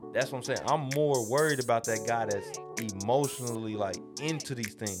That's what I'm saying. I'm more worried about that guy that's emotionally like into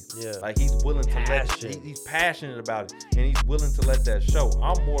these things. Yeah. Like he's willing to he's passionate about it and he's willing to let that show.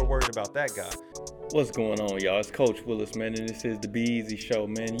 I'm more worried about that guy. What's going on, y'all? It's Coach Williz, man, and this is the Be Eazy Show,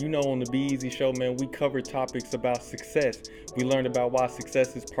 man. You know, on the Be Eazy Show, man, we cover topics about success. We learned about why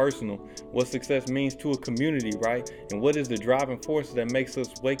success is personal, what success means to a community, right? And what is the driving force that makes us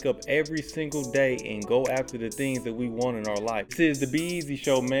wake up every single day and go after the things that we want in our life. This is the Be Eazy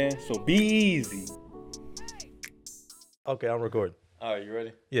Show, man, so be easy. Okay, I'm recording. All right, you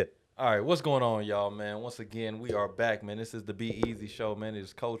ready? Yeah. All right, what's going on, y'all, man? Once again, we are back, man. This is the Be Eazy Show, man. It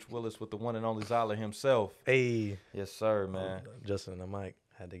is Coach Williz with the one and only Zyler himself. Hey. Yes, sir, man. Justin the mic.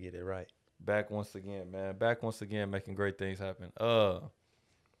 Had to get it right. Back once again, man. Back once again, making great things happen.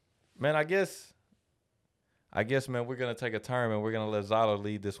 Man, I guess, man, we're gonna take a turn, and we're gonna let Zyler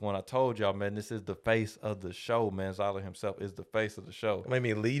lead this one. I told y'all, man, this is the face of the show, man. Zyler himself is the face of the show. Made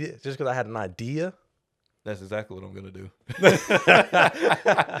me lead it just because I had an idea. That's exactly what I'm gonna do.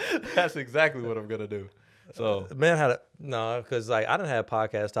 That's exactly what I'm gonna do. So, man, because like I didn't have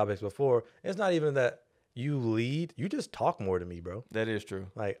podcast topics before. It's not even that you lead; you just talk more to me, bro. that is true.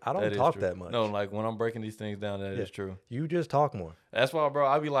 Like I don't talk that much. No, like when I'm breaking these things down, that is true. You just talk more. That's why, bro,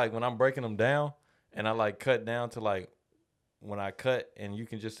 I be like, when I'm breaking them down and I like cut down to like when I cut and you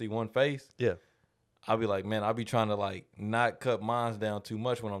can just see one face. Yeah. I'll be like, man, I'll be trying to like not cut mines down too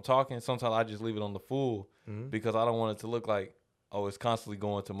much when I'm talking. Sometimes I just leave it on the full because I don't want it to look like, oh, it's constantly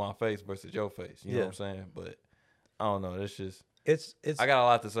going to my face versus your face. You know what I'm saying? But I don't know. It's just it's I got a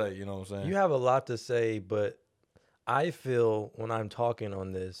lot to say. You know what I'm saying? You have a lot to say, but I feel when I'm talking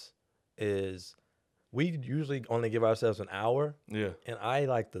on this is we usually only give ourselves an hour. Yeah. And I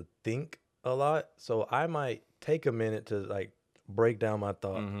like to think a lot, so I might take a minute to like break down my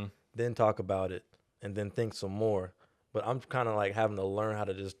thought, then talk about it, and then think some more. But I'm kind of like having to learn how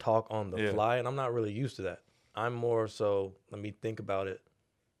to just talk on the fly, and I'm not really used to that. I'm more so, let me think about it,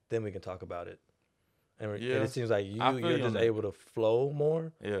 then we can talk about it. And it seems like you're just able to flow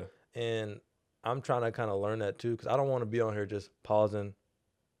more. Yeah. And I'm trying to kind of learn that too, because I don't want to be on here just pausing.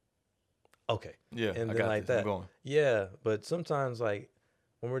 Okay. Yeah. And I then got like this. that. I'm going. Yeah. But sometimes like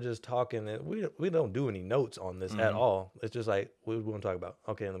when we're just talking, we don't do any notes on this at all. It's just like, what we want to talk about?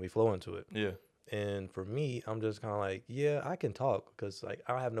 Okay, and then we flow into it. Yeah. And for me, I'm just kind of like, yeah, I can talk because like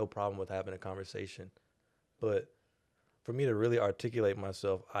I have no problem with having a conversation. But for me to really articulate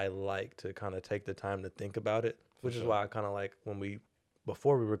myself, I like to kind of take the time to think about it, which is why I kind of like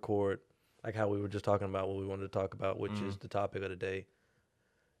before we record, like how we were just talking about what we wanted to talk about, which is the topic of the day,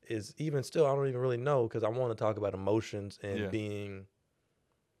 is even still, I don't even really know because I want to talk about emotions and being.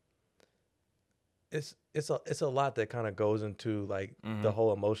 It's a lot that kind of goes into like the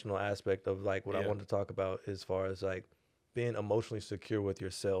whole emotional aspect of like what I want to talk about as far as like being emotionally secure with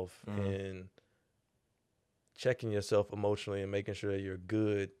yourself and checking yourself emotionally and making sure that you're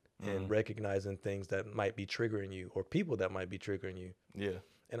good and recognizing things that might be triggering you or people that might be triggering you. Yeah.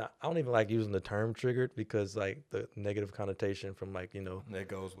 And I don't even like using the term triggered because like the negative connotation from like, you know, that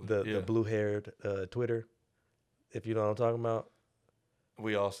goes with the blue-haired Twitter, if you know what I'm talking about.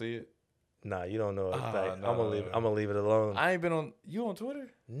 We all see it. Nah, you don't know. No, I'm gonna leave it alone. I ain't been on you on Twitter?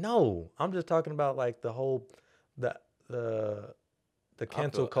 No, I'm just talking about like the whole the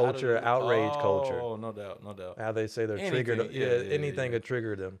cancel culture, outrage culture. Oh, no doubt. How they say they're triggered. Anything could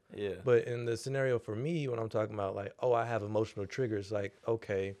trigger them. Yeah. But in the scenario for me, when I'm talking about like, oh, I have emotional triggers, like,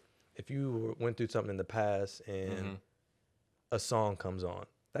 okay, if you went through something in the past and a song comes on,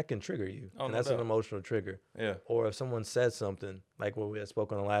 that can trigger you. And that's an emotional trigger. Yeah. Or if someone said something, like what we had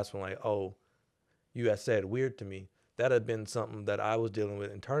spoken on the last one, like, oh, you had said weird to me. That had been something that I was dealing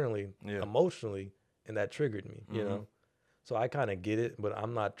with internally, emotionally, and that triggered me, you know? So I kind of get it, but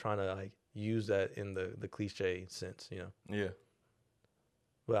I'm not trying to like use that in the cliche sense, you know? Yeah.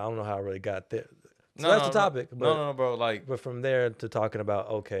 But I don't know how I really got there. So that's the topic. But, no, bro. Like, but from there to talking about,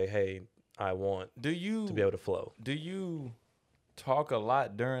 okay, hey, I want to be able to flow. Do you talk a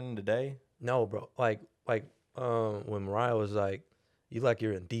lot during the day? No, bro. Like when Mariah was like, "You like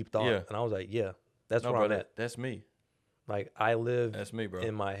you're in deep thought," and I was like, "Yeah, that's where I'm at." That's me. Like I live that's me, bro.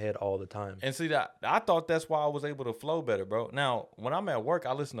 in my head all the time. And see that I thought that's why I was able to flow better, bro. Now when I'm at work,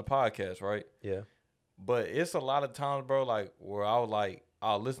 I listen to podcasts, right? Yeah. But it's a lot of times, bro, like where I'll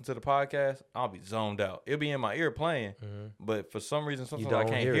listen to the podcast, I'll be zoned out. It'll be in my ear playing, but for some reason, sometimes I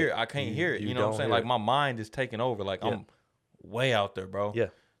can't hear it. I can't hear it. You know what I'm saying? Like my mind is taking over. Like I'm way out there, bro. Yeah.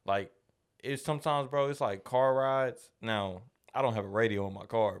 Like it's sometimes, bro, it's like car rides. Now, I don't have a radio in my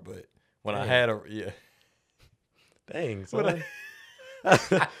car, but when I had Dang, son.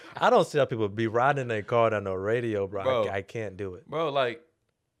 I don't see how people be riding in their car without no radio, bro. I can't do it. Bro, like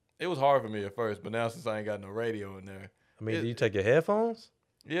It was hard for me at first, but now since I ain't got no radio in there. I mean, do you take your headphones?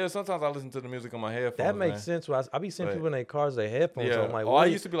 Yeah, sometimes I listen to the music on my headphones. That makes sense. I be seeing people in their cars, their headphones. Yeah. So I'm like, I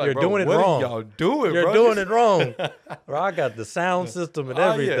used to be like, you're bro, doing it what wrong. Are y'all doing, You're bro? doing it wrong. Bro, I got the sound system and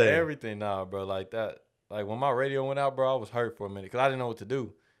everything. Yeah, everything. Nah, bro, like that. Like when my radio went out, bro, I was hurt for a minute because I didn't know what to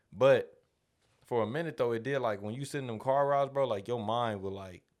do. But for a minute though, it did. Like when you sit in them car rides, bro, like your mind would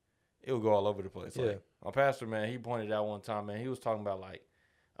like it would go all over the place. Yeah. Like my pastor, man, he pointed out one time, man, he was talking about like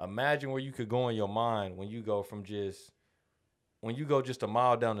imagine where you could go in your mind when you go just a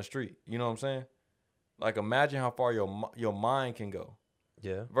mile down the street. You know what I'm saying? Like imagine how far your mind can go.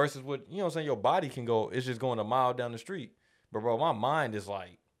 Yeah. Versus what, you know what I'm saying, your body can go, it's just going a mile down the street. But bro, my mind is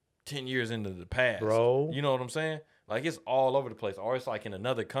like 10 years into the past. Bro. You know what I'm saying? Like it's all over the place. Or it's like in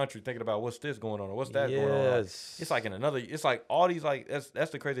another country thinking about what's this going on or what's that going on. Like, it's like in another, it's like all these like,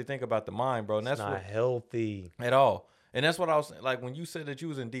 that's the crazy thing about the mind, bro. And that's not healthy. At all. And that's what I was saying. Like when you said that you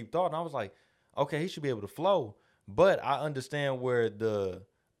was in deep thought, and I was like, okay, he should be able to flow. But I understand where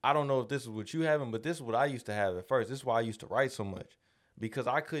I don't know if this is what you having, but this is what I used to have at first. This is why I used to write so much. Because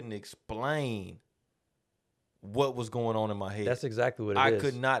I couldn't explain what was going on in my head. That's exactly what it is. I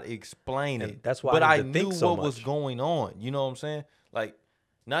could not explain it. That's why but I knew think so what much. was going on. You know what I'm saying? Like,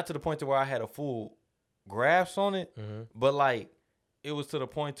 not to the point to where I had a full grasp on it, but like it was to the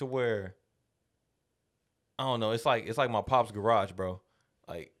point to where I don't know. It's like my pop's garage, bro.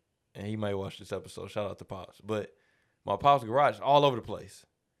 Like, and he may watch this episode. Shout out to Pops. But my pop's garage all over the place.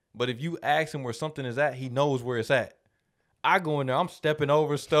 But if you ask him where something is at, he knows where it's at. I go in there, I'm stepping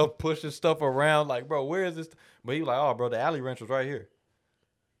over stuff, pushing stuff around. Like, bro, where is this? But he like, oh, bro, the alley wrench was right here.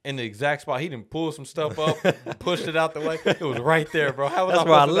 In the exact spot. He didn't pull some stuff up, pushed it out the way. It was right there, bro. That's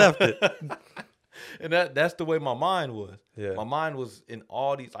where I left it. And that's the way my mind was. Yeah. My mind was in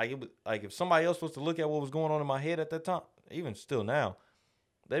all these, like, it was, like if somebody else was to look at what was going on in my head at that time, even still now,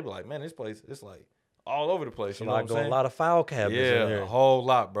 they'd be like, man, this place, it's like all over the place. You know what I'm saying? A lot of file cabinets in there. A whole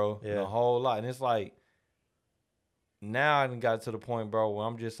lot, bro. Yeah. A whole lot. And it's like, now I done got to the point, bro, where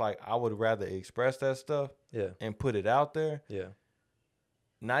I'm just like, I would rather express that stuff and put it out there. Yeah.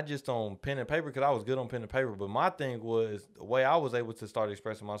 Not just on pen and paper, because I was good on pen and paper, but my thing was the way I was able to start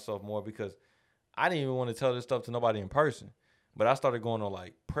expressing myself more because I didn't even want to tell this stuff to nobody in person. But I started going on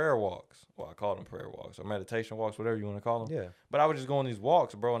like prayer walks. Well, I call them prayer walks or meditation walks, whatever you want to call them. Yeah. But I would just go on these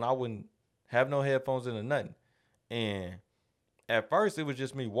walks, bro, and I wouldn't have no headphones in or nothing. And at first, it was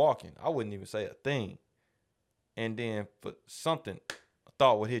just me walking. I wouldn't even say a thing. And then for something, a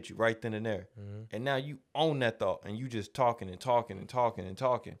thought would hit you right then and there. And now you own that thought and you just talking and talking and talking and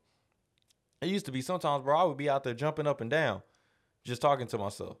talking. It used to be sometimes, bro, I would be out there jumping up and down, just talking to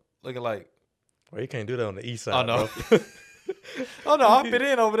myself. Looking like. Well, you can't do that on the east side. Oh, no. Oh, no, I'll fit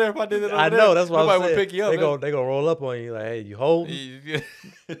in over there if I did it over there. I know, that's why nobody would pick you up. They gonna roll up on you like, hey, you hold? You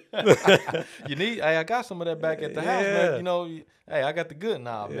need, hey, I got some of that back at the house, man. You know, hey, I got the good.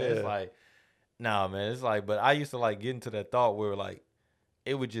 Nah, man. It's like, nah, man. It's like, but I used to like get into that thought where like,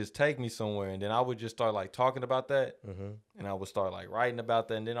 it would just take me somewhere. And then I would just start like talking about that. And I would start like writing about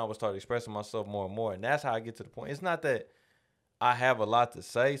that. And then I would start expressing myself more and more. And that's how I get to the point. It's not that I have a lot to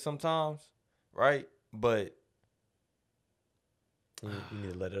say sometimes, right? But you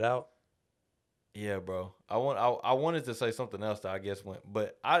need to let it out. Yeah, bro. I wanted to say something else that I guess went,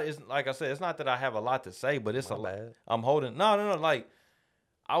 but it's like I said, it's not that I have a lot to say, but it's a lot. I'm holding. No. Like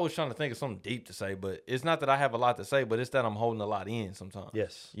I was trying to think of something deep to say, but it's not that I have a lot to say, but it's that I'm holding a lot in sometimes.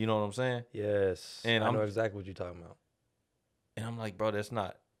 Yes. You know what I'm saying? Yes. And I know exactly what you're talking about. And I'm like, bro, that's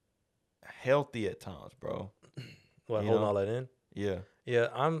not healthy at times, bro. What, holding all that in? Yeah. Yeah,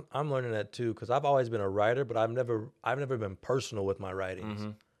 I'm learning that too because I've always been a writer, but I've never been personal with my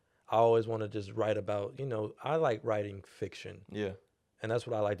writings. I always want to just write about, I like writing fiction. Yeah. And that's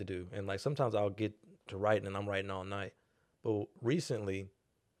what I like to do. And like sometimes I'll get to writing and I'm writing all night. But recently,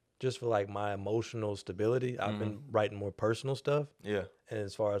 just for like my emotional stability, I've been writing more personal stuff. Yeah. And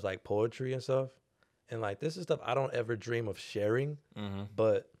as far as like poetry and stuff. And like this is stuff I don't ever dream of sharing,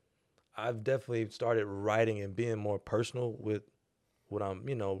 but I've definitely started writing and being more personal with what I'm,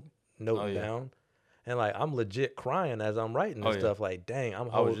 noting down. And like I'm legit crying as I'm writing this stuff. Like, dang, I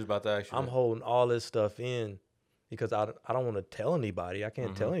was just about to ask you. I'm holding all this stuff in because I don't want to tell anybody. I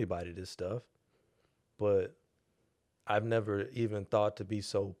can't tell anybody this stuff. But I've never even thought to be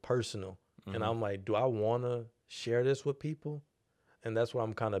so personal. And I'm like, do I want to share this with people? And that's what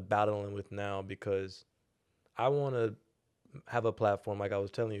I'm kind of battling with now because I want to have a platform, like I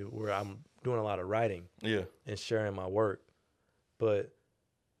was telling you, where I'm doing a lot of writing and sharing my work. But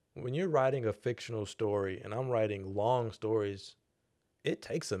when you're writing a fictional story and I'm writing long stories, it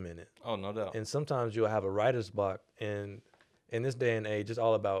takes a minute. Oh, no doubt. And sometimes you'll have a writer's block and in this day and age, it's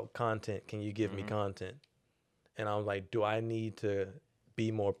all about content. Can you give me content? And I was like, do I need to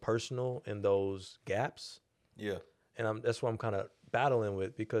be more personal in those gaps? Yeah. And that's what I'm kind of battling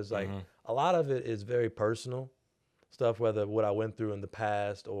with, because like a lot of it is very personal stuff, whether what I went through in the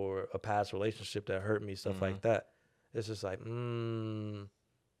past or a past relationship that hurt me, stuff like that. It's just like, do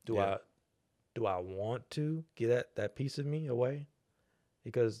I want to get that piece of me away?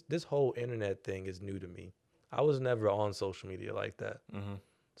 Because this whole internet thing is new to me. I was never on social media like that.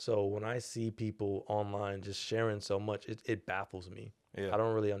 So when I see people online just sharing so much, it baffles me. Yeah. I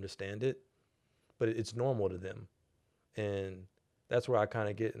don't really understand it, but it's normal to them. And that's where I kind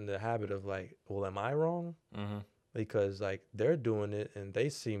of get in the habit of like, well, am I wrong? Because like they're doing it and they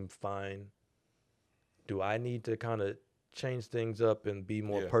seem fine. Do I need to kind of change things up and be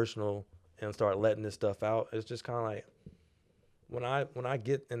more personal and start letting this stuff out? It's just kind of like when I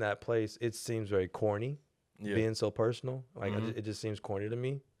get in that place, it seems very corny, being so personal. Like it just seems corny to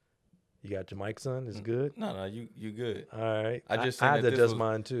me. You got your mic, son? It's good? No, you good. All right. I had to adjust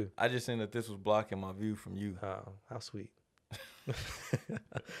mine too. I just seen that this was blocking my view from you. Oh, how sweet.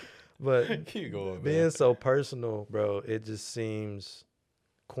 But keep going, being so personal, bro, it just seems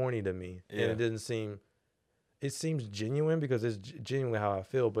corny to me. Yeah. And it seems genuine because it's genuinely how I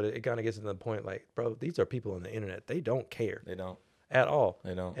feel, but it kind of gets to the point like, bro, these are people on the internet. They don't care. They don't. At all.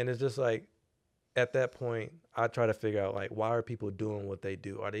 They don't. And it's just like, at that point, I try to figure out, like, why are people doing what they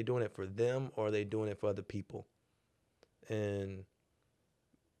do? Are they doing it for them or are they doing it for other people? And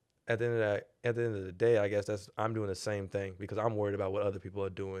at the end of the day, I guess I'm doing the same thing because I'm worried about what other people are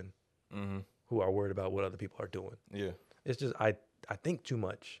doing, who are worried about what other people are doing. Yeah. It's just, I think too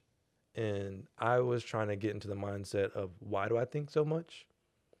much. And I was trying to get into the mindset of, why do I think so much?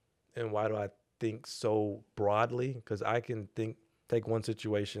 And why do I think so broadly? Because I can take one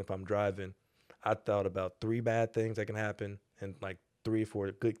situation. If I'm driving, I thought about 3 bad things that can happen and like 3 or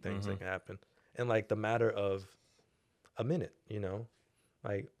 4 good things that can happen in like the matter of a minute, you know?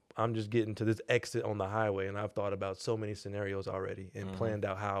 Like I'm just getting to this exit on the highway and I've thought about so many scenarios already and planned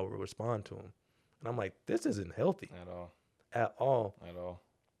out how I would respond to them. And I'm like, this isn't healthy. At all.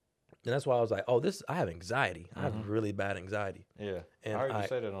 And that's why I was like, I have anxiety. I have really bad anxiety. Yeah. And I heard you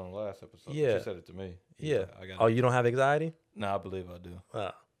say that on the last episode. Yeah. You said it to me. Yeah. You don't have anxiety? No, I believe I do.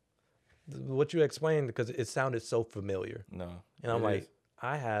 What you explained, because it sounded so familiar. No. And I'm like,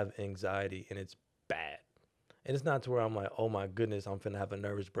 I have anxiety and it's bad. And it's not to where I'm like, oh my goodness, I'm finna have a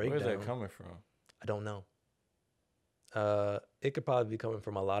nervous breakdown. Where's that coming from? I don't know. It could probably be coming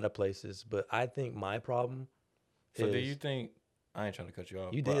from a lot of places, but I think my problem is... So do you think... I ain't trying to cut you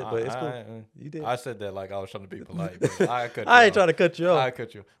off. You did, but it's cool. You did. I said that like I was trying to be polite. But I ain't trying to cut you off. I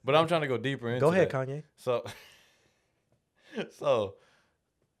cut you. But I'm trying to go deeper into Go ahead, that. Kanye. So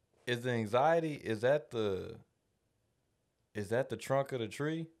is the anxiety, is that the trunk of the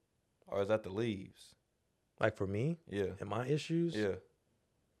tree or is that the leaves? Like for me? Yeah. And my issues? Yeah.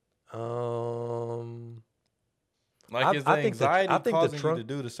 Like is the anxiety causing you to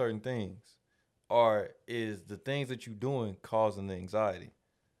do the certain things? Or is the things that you're doing causing the anxiety?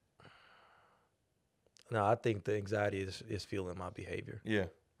 No, I think the anxiety is fueling my behavior. Yeah.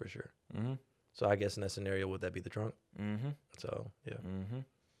 For sure. So I guess in that scenario, would that be the trunk? So, yeah.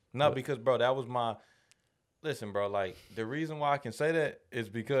 No, because, bro, that was my... Listen, bro, like, the reason why I can say that is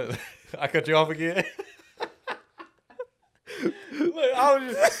because... I cut you off again? Like, I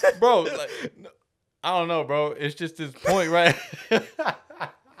was just... Bro, like, I don't know, bro. It's just this point, right?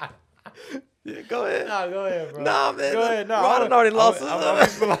 Yeah, go ahead. Nah, go ahead, bro. Nah, man. Go ahead. Nah, Ron already lost I'm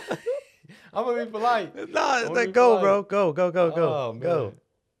gonna be polite. Nah, like, go, bro. Go. Oh, man. Go.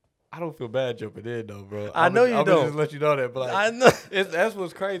 I don't feel bad jumping in, though, bro. I know you I'm don't. Just let you know that, but like, I know. That's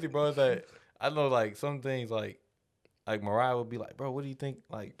what's crazy, bro. Is that I know, like, some things, like Mariah would be like, bro, what do you think?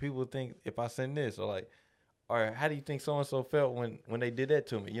 Like, people think if I send this, or how do you think so and so felt when they did that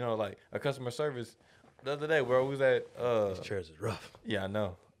to me? You know, like a customer service the other day, bro. We was at these chairs is rough. Yeah, I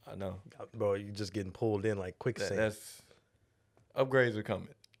know. Bro, you just getting pulled in like quicksand. That's upgrades are coming.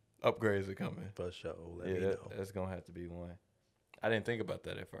 For sure. Let me Yeah, know. that's gonna have to be one. I didn't think about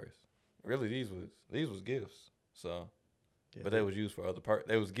that at first. Really, these was gifts. So, Yeah, but they was used for other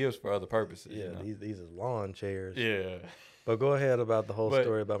they was gifts for other purposes. Yeah, you know? these is lawn chairs. Yeah. But go ahead about the whole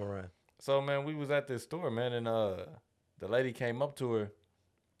story about Mariah. So, man, we was at this store, man, and the lady came up to her,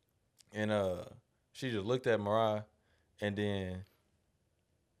 and she just looked at Mariah, and then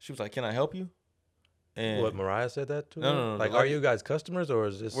she was like, "Can I help you?" And what, Mariah said that to her? No. Like, are you guys customers or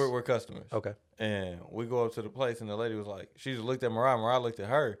is this? We're customers. Okay. And we go up to the place, and the lady was like, she just looked at Mariah. Mariah looked at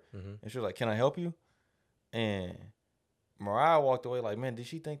her, and she was like, "Can I help you?" And Mariah walked away like, man, did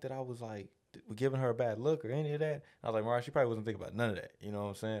she think that I was like we giving her a bad look or any of that? I was like, Mariah, she probably wasn't thinking about none of that. You know what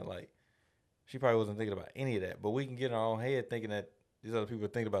I'm saying? Like, she probably wasn't thinking about any of that. But we can get in our own head thinking that these other people are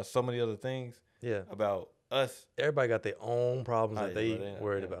thinking about so many other things. Yeah. About us. Everybody got their own problems that they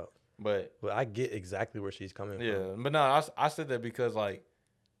worried about. But I get exactly where she's coming from. Yeah, but no, I said that because like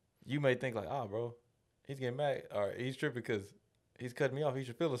you may think like, oh, bro, he's getting mad or he's tripping because he's cutting me off. He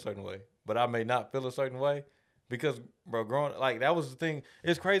should feel a certain way, but I may not feel a certain way because, bro, growing like that was the thing.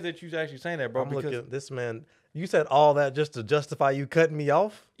 It's crazy that you actually saying that, bro. I'm looking at this man. You said all that just to justify you cutting me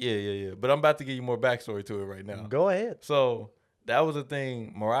off? Yeah. But I'm about to give you more backstory to it right now. Go ahead. So that was the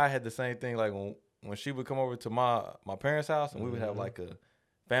thing. Mariah had the same thing. Like when she would come over to my parents' house and we would have like a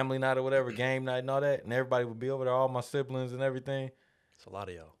family night or whatever, game night and all that, and everybody would be over there, all my siblings and everything. It's a lot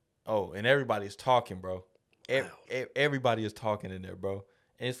of y'all. Oh, and everybody's talking, bro. Everybody is talking in there, bro.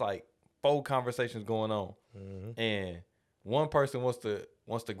 And it's like 4 conversations going on, and one person wants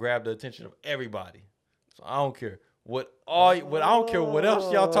to grab the attention of everybody. So I don't care I don't care what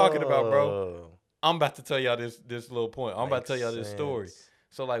else y'all talking about, bro. I'm about to tell y'all this little point. I'm about to tell y'all this story.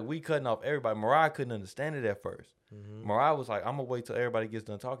 So like we cutting off everybody. Mariah couldn't understand it at first. Mariah was like, I'm gonna wait till everybody gets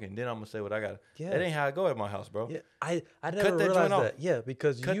done talking, and then I'm gonna say what I got. Yes. That ain't how I go at my house, bro. Yeah, I never realized that. Yeah,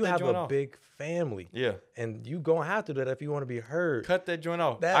 because you have a big family. Yeah. And you gonna have to do that if you want to be heard. Cut that joint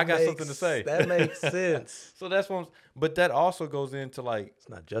off. I got something to say. That makes sense. So that's what but that also goes into like, it's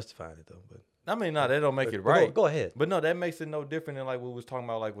not justifying it though, but I mean, no, that don't make it right. Go ahead. But no, that makes it no different than like what we was talking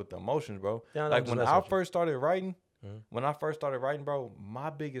about, like with the emotions, bro. Yeah, like when I first started writing, bro, my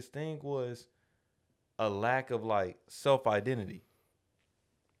biggest thing was a lack of like self-identity.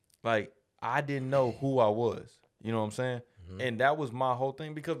 Like I didn't know who I was. You know what I'm saying? And that was my whole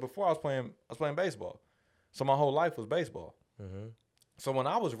thing because before I was playing baseball. So my whole life was baseball. So when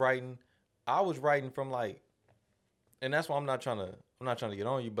I was writing from like, and that's why I'm not trying to get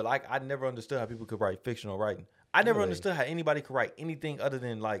on you, but like I never understood how people could write fictional writing. I never understood how anybody could write anything other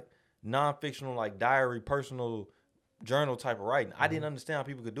than like non-fictional, like diary, personal journal type of writing. I didn't understand how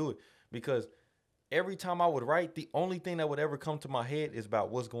people could do it because every time I would write, the only thing that would ever come to my head is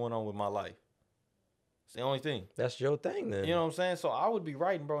about what's going on with my life. It's the only thing. That's your thing then. You know what I'm saying? So I would be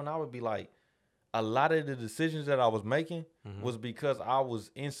writing, bro, and I would be like, a lot of the decisions that I was making was because I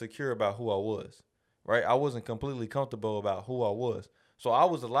was insecure about who I was, right? I wasn't completely comfortable about who I was. So a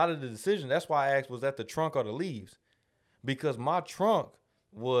lot of the decisions, that's why I asked, was that the trunk or the leaves? Because my trunk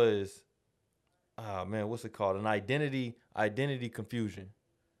was, what's it called? An identity confusion.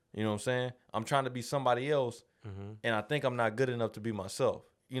 You know what I'm saying? I'm trying to be somebody else, and I think I'm not good enough to be myself.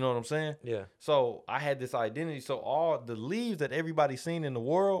 You know what I'm saying? Yeah. So I had this identity. So all the leaves that everybody's seen in the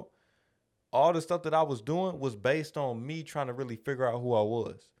world, all the stuff that I was doing was based on me trying to really figure out who I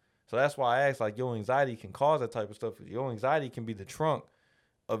was. So that's why I asked, like, your anxiety can cause that type of stuff. Your anxiety can be the trunk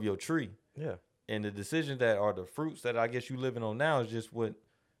of your tree. Yeah. And the decisions that are the fruits that I guess you living on now is just what,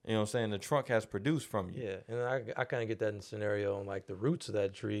 you know what I'm saying, the trunk has produced from you. Yeah. And I kind of get that in the scenario on like the roots of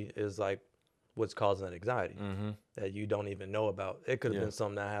that tree is like what's causing that anxiety that you don't even know about. It could have been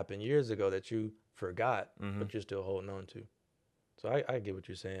something that happened years ago that you forgot, but you're still holding on to. So I get what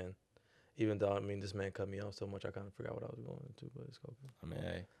you're saying. Even though, I mean, this man cut me off so much, I kind of forgot what I was going into, but it's okay. I mean,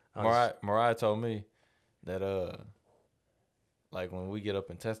 hey, Mariah told me that, like, when we get up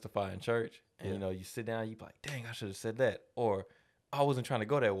and testify in church, and, you know, you sit down, you be like, dang, I should have said that. Or, I wasn't trying to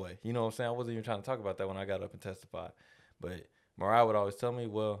go that way. You know what I'm saying? I wasn't even trying to talk about that when I got up and testified. But Mariah would always tell me,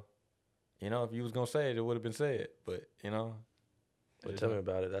 well, you know, if you was going to say it, it would have been said. But, you know. But tell me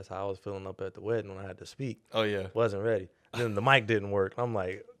about it. That's how I was feeling up at the wedding when I had to speak. Oh, yeah. Wasn't ready. Then the mic didn't work. I'm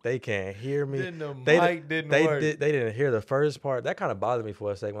like, they can't hear me. Then the mic didn't work. They didn't hear the first part. That kind of bothered me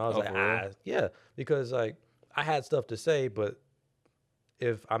for a second. I was yeah, because like I had stuff to say, but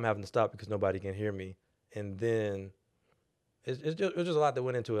if I'm having to stop because nobody can hear me, and then it was just a lot that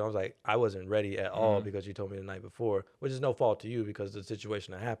went into it. I was like, I wasn't ready at all because you told me the night before, which is no fault to you because of the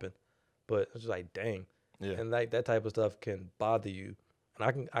situation that happened. But it's just like, dang. Yeah. And like that type of stuff can bother you,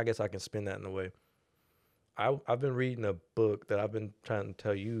 and I guess I can spin that in a way. I've been reading a book that I've been trying to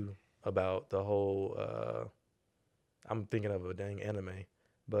tell you about the whole, I'm thinking of a dang anime,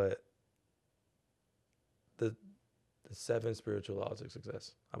 but the 7 spiritual laws of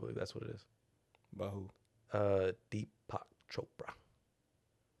success. I believe that's what it is. By who? Deepak Chopra.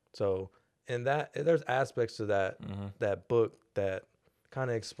 So in that, there's aspects to that book that kind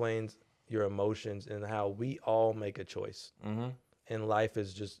of explains your emotions and how we all make a choice. And life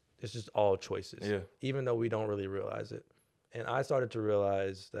is just, it's just all choices, even though we don't really realize it. And I started to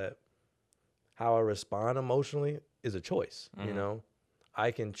realize that how I respond emotionally is a choice. You know,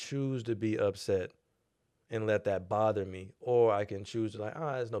 I can choose to be upset and let that bother me, or I can choose to like,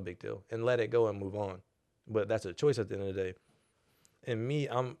 it's no big deal, and let it go and move on. But that's a choice at the end of the day. And me,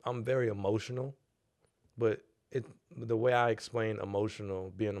 I'm very emotional, but the way I explain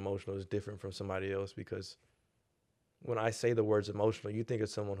being emotional is different from somebody else, because when I say the words emotional, you think of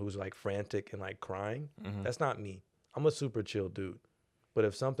someone who's like frantic and like crying. Mm-hmm. That's not me. I'm a super chill dude. But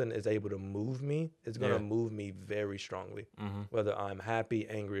if something is able to move me, it's going to move me very strongly, whether I'm happy,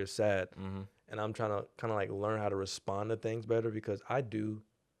 angry, or sad. And I'm trying to kind of like learn how to respond to things better, because I do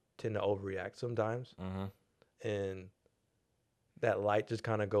tend to overreact sometimes. And that light just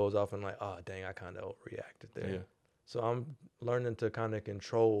kind of goes off and like, oh, dang, I kind of overreacted there. Yeah. So I'm learning to kind of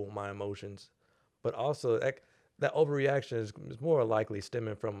control my emotions. But also that overreaction is more likely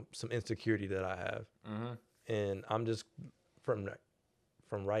stemming from some insecurity that I have. And I'm just, from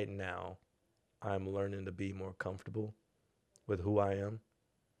right now, I'm learning to be more comfortable with who I am,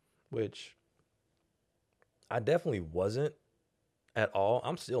 which I definitely wasn't at all.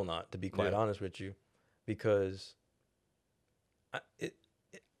 I'm still not, to be quite honest with you, because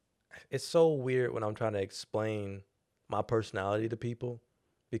it's so weird when I'm trying to explain my personality to people,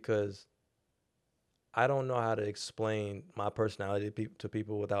 because I don't know how to explain my personality to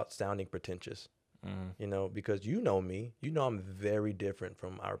people without sounding pretentious. You know, because you know me, I'm very different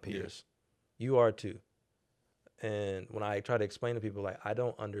from our peers. You are too. And when I try to explain to people, like, I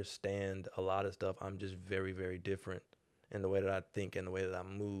don't understand a lot of stuff. I'm just very, very different in the way that I think, in the way that I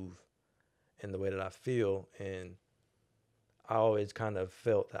move, in the way that I feel. And I always kind of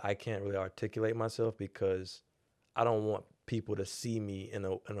felt that I can't really articulate myself, because I don't want people to see me in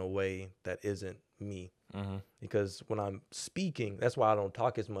a way that isn't me. Because when I'm speaking, that's why I don't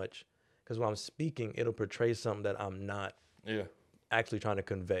talk as much. Because when I'm speaking, it'll portray something that I'm not actually trying to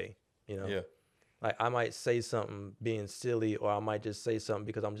convey, you know? Yeah. Like, I might say something being silly, or I might just say something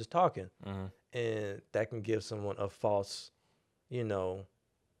because I'm just talking. And that can give someone a false,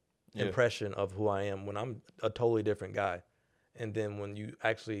 impression of who I am, when I'm a totally different guy. And then when you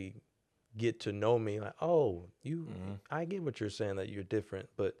actually get to know me, like, oh, I get what you're saying, that you're different.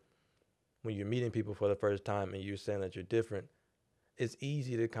 But when you're meeting people for the first time and you're saying that you're different, it's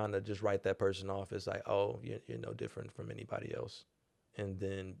easy to kind of just write that person off as like, oh, you're no different from anybody else. And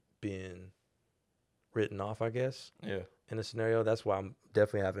then being written off, I guess, in a scenario. That's why I'm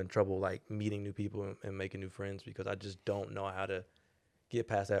definitely having trouble like meeting new people and making new friends, because I just don't know how to get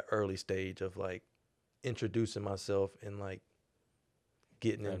past that early stage of like introducing myself and like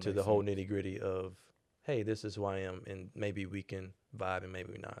getting into the whole nitty gritty of, hey, this is who I am, and maybe we can vibe and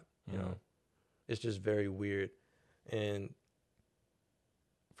maybe not, you know. It's just very weird. And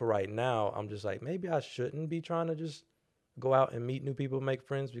for right now, I'm just like, maybe I shouldn't be trying to just go out and meet new people, make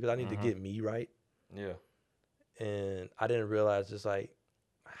friends, because I need to get me right. Yeah. And I didn't realize just like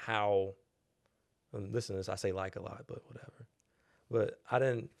how, listen to this, I say like a lot, but whatever. But I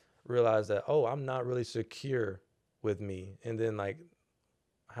didn't realize that, oh, I'm not really secure with me. And then like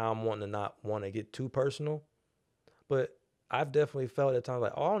how I'm wanting to not want to get too personal. But I've definitely felt at times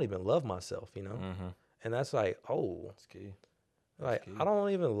like, oh, I don't even love myself, you know? And that's like, oh. That's key. Like, I don't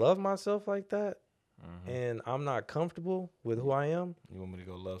even love myself like that. And I'm not comfortable with who I am. You want me to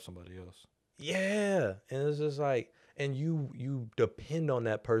go love somebody else? Yeah. And it's just like, and you depend on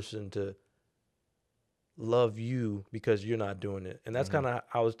that person to love you because you're not doing it. And that's kind of,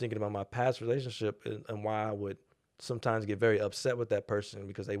 I was thinking about my past relationship, and why I would sometimes get very upset with that person,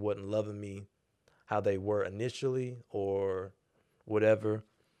 because they wasn't loving me how they were initially or whatever,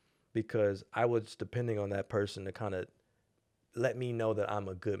 because I was depending on that person to kind of let me know that I'm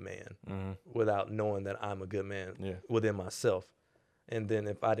a good man without knowing that I'm a good man within myself. And then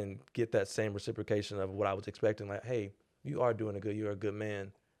if I didn't get that same reciprocation of what I was expecting, like, hey, you're a good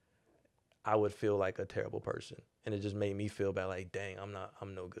man, I would feel like a terrible person. And it just made me feel bad, like, dang,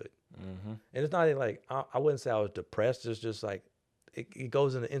 I'm no good. And it's not like, I wouldn't say I was depressed. It's just like, it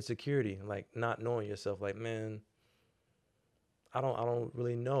goes into insecurity, like not knowing yourself, like, man, I don't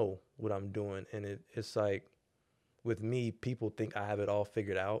really know what I'm doing. And it's like, with me, people think I have it all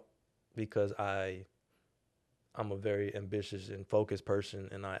figured out, because I'm a very ambitious and focused person,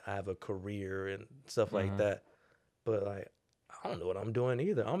 and I have a career and stuff like that. But like, I don't know what I'm doing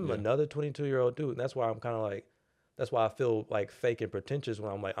either. I'm another 22-year-old dude. And that's why I'm kind of like, that's why I feel like fake and pretentious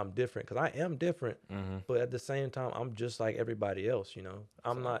when I'm like, I'm different, because I am different. But at the same time, I'm just like everybody else, you know?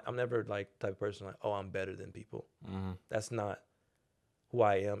 I'm never like the type of person like, oh, I'm better than people. That's not who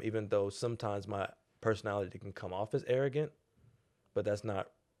I am, even though sometimes my personality can come off as arrogant, but that's not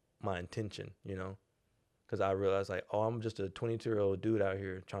my intention, you know? Because I realize like, oh, I'm just a 22-year-old dude out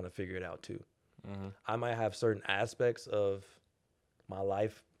here trying to figure it out too. I might have certain aspects of my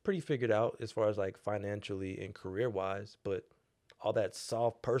life pretty figured out as far as like financially and career wise, but all that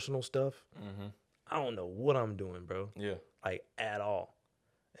soft personal stuff, I don't know what I'm doing, bro. Yeah. Like at all.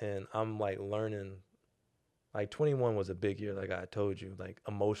 And I'm like learning. Like 21 was a big year, like I told you. Like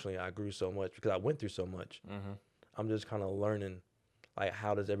emotionally, I grew so much because I went through so much. I'm just kind of learning, like,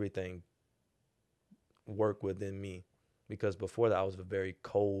 how does everything work within me? Because before that, I was a very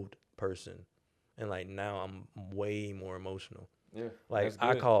cold person, and like now I'm way more emotional. Yeah, like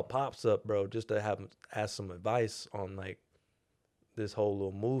I called Pops up, bro, just to have him ask some advice on like this whole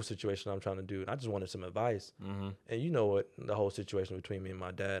little move situation I'm trying to do. And I just wanted some advice. And you know what, the whole situation between me and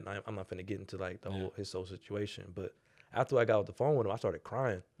my dad, and I'm not finna get into like the whole his whole situation. But after I got off the phone with him, I started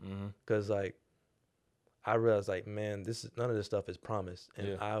crying because like I realized like, man, none of this stuff is promised.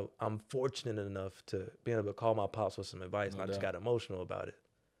 And I'm fortunate enough to be able to call my pops with some advice, and I just got emotional about it.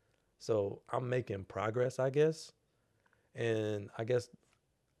 So I'm making progress, I guess. And I guess,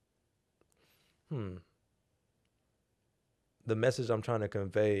 the message I'm trying to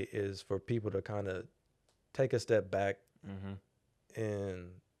convey is for people to kind of take a step back and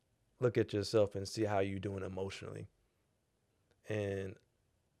look at yourself and see how you're doing emotionally, and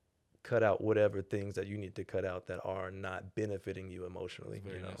cut out whatever things that you need to cut out that are not benefiting you emotionally.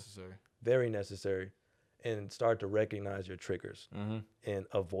 Very necessary. Very necessary. And start to recognize your triggers and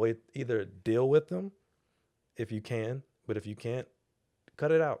either deal with them if you can, but if you can't,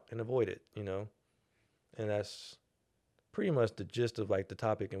 cut it out and avoid it, And that's pretty much the gist of like the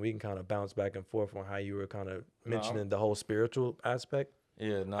topic, and we can kind of bounce back and forth on how you were kind of mentioning the whole spiritual aspect.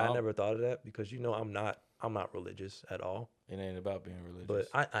 Yeah, no. I never thought of that because I'm not religious at all. It ain't about being religious.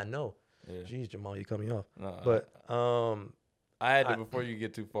 But I know. Yeah. Jeez, Jamal, you cut me off. No, but I had to before you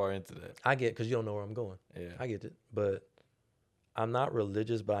get too far into that. I get, because you don't know where I'm going. Yeah. I get it. But I'm not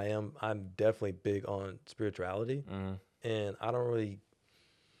religious, but I'm definitely big on spirituality. And I don't really,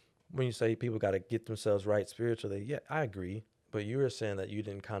 when you say people got to get themselves right spiritually, yeah, I agree. But you were saying that you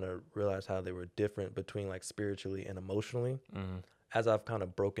didn't kind of realize how they were different between like spiritually and emotionally. As I've kind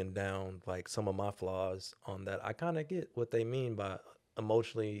of broken down like some of my flaws on that, I kind of get what they mean by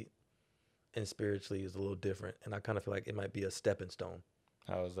emotionally and spiritually is a little different. And I kind of feel like it might be a stepping stone.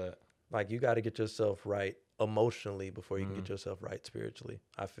 How is that? Like you got to get yourself right emotionally before you can get yourself right spiritually,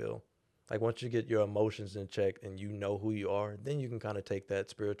 I feel. Like once you get your emotions in check and you know who you are, then you can kind of take that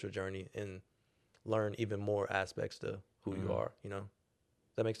spiritual journey and learn even more aspects to who you are, Does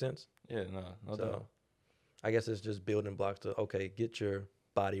that make sense? Yeah, no doubt. I guess it's just building blocks to, okay, get your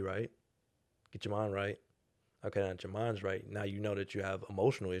body right, get your mind right. Okay, now that your mind's right, now you know that you have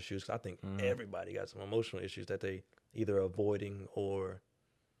emotional issues. I think everybody got some emotional issues that they either avoiding or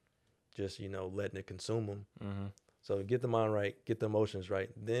just, letting it consume them. So get the mind right, get the emotions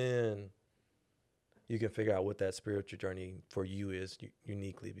right. Then you can figure out what that spiritual journey for you is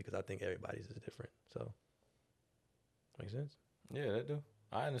uniquely, because I think everybody's is different. So, make sense? Yeah, that do.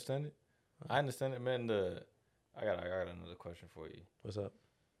 I understand it. I understand it, man. I got another question for you. What's up?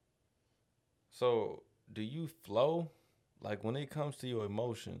 So, do you flow? Like when it comes to your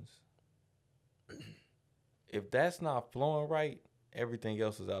emotions, if that's not flowing right, everything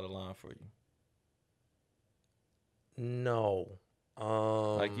else is out of line for you. No.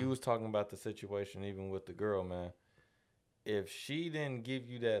 Like you was talking about the situation even with the girl, man. If she didn't give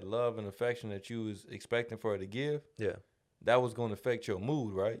you that love and affection that you was expecting for her to give, that was going to affect your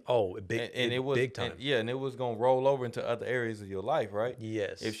mood, right? Oh, big time. And it was going to roll over into other areas of your life, right?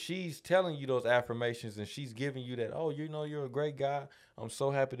 Yes. If she's telling you those affirmations and she's giving you that, oh, you're a great guy, I'm so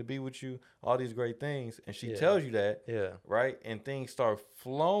happy to be with you, all these great things, and she tells you that, right? And things start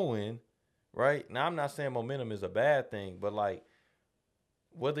flowing, right? Now, I'm not saying momentum is a bad thing, but like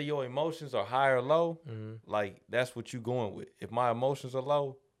whether your emotions are high or low, like that's what you're going with. If my emotions are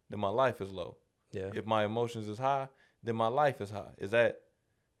low, then my life is low. Yeah. If my emotions is high, then my life is high. Is that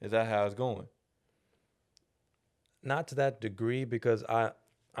how it's going? Not to that degree, because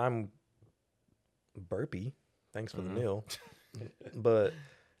I'm burpy. Thanks for the meal. But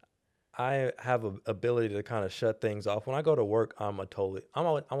I have an ability to kind of shut things off. When I go to work, I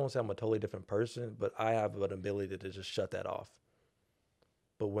won't say I'm a totally different person, but I have an ability to just shut that off.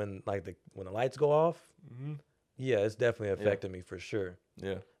 But when the lights go off, yeah, it's definitely affected me for sure.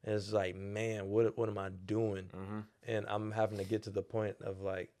 Yeah. And it's like, man, what am I doing? And I'm having to get to the point of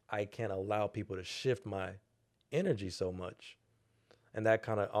like, I can't allow people to shift my energy so much. And that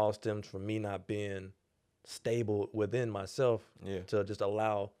kind of all stems from me not being stable within myself to just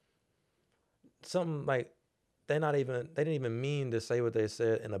allow something like, they didn't even mean to say what they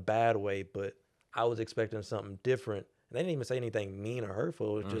said in a bad way, but I was expecting something different. And they didn't even say anything mean or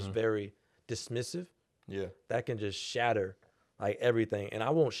hurtful. It was just very dismissive. Yeah. That can just shatter like everything, and I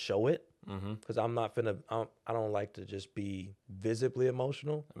won't show it Mm-hmm. because I'm not finna. I don't like to just be visibly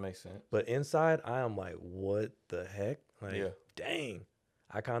emotional. That makes sense. But inside, I am like, what the heck? Like, Yeah. dang.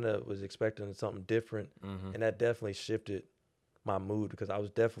 I kind of was expecting something different, Mm-hmm. and that definitely shifted my mood because I was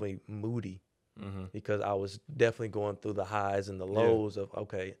definitely moody Mm-hmm. because I was definitely going through the highs and the lows of,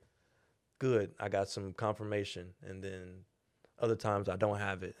 okay, good, I got some confirmation, and then other times I don't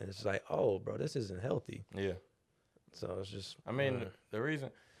have it, and it's like, oh, bro, this isn't healthy. Yeah. So it's just, I mean, the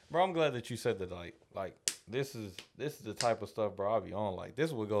reason, bro, I'm glad that you said that. Like this is the type of stuff, bro, I'll be on. Like, this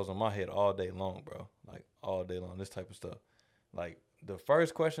is what goes on my head all day long, bro. Like, all day long, this type of stuff. Like, the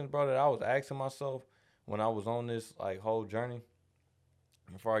first questions, bro, that I was asking myself when I was on this, like, whole journey,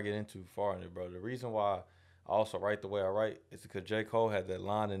 before I get into far in it, bro, the reason why I also write the way I write is because J. Cole had that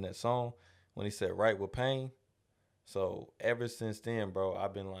line in that song when he said, write with pain. So, ever since then, bro,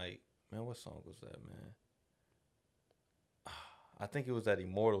 I've been like, man, what song was that, man? I think it was that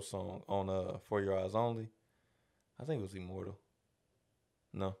Immortal song on For Your Eyes Only. I think it was Immortal.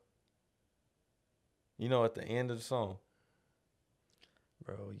 No. You know, at the end of the song.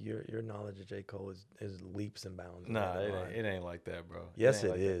 bro, your knowledge of J. Cole is leaps and bounds. Nah, it ain't like that, bro. Yes,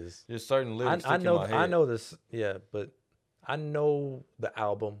 it it is. There's certain lyrics I know in my head. I know this, yeah, but I know the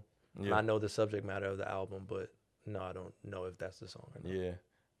album. Yeah. And I know the subject matter of the album, but no, I don't know if that's the song or not. Yeah.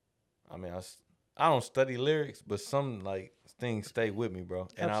 I mean, I don't study lyrics, but some like things stay with me, bro.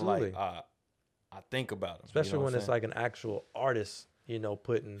 And Absolutely. I think about them. Especially you know when it's saying? like an actual artist,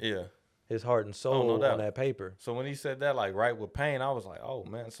 putting Yeah. his heart and soul no doubt. on that paper. So when he said that, like, write with pain, I was like, oh,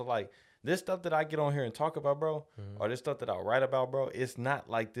 man. So, like, this stuff that I get on here and talk about, bro, or this stuff that I write about, bro, it's not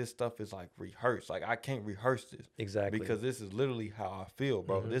like this stuff is, like, rehearsed. Like, I can't rehearse this. Exactly. Because this is literally how I feel,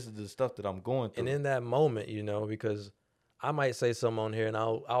 bro. This is the stuff that I'm going through. And in that moment, because I might say something on here and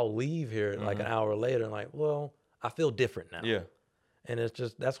I'll leave here like an hour later and like, well, I feel different now. Yeah. And it's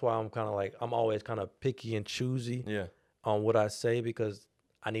just, that's why I'm kind of like, I'm always kind of picky and choosy on what I say because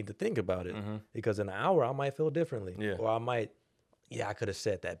I need to think about it. Because in an hour, I might feel differently. Yeah. Or I might, I could have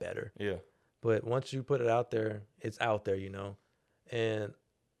said that better. Yeah. But once you put it out there, it's out there, And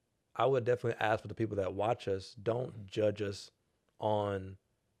I would definitely ask for the people that watch us, don't judge us on,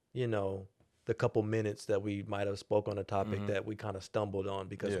 the couple minutes that we might have spoke on a topic that we kind of stumbled on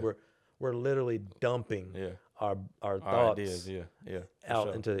because we're literally dumping our thoughts ideas,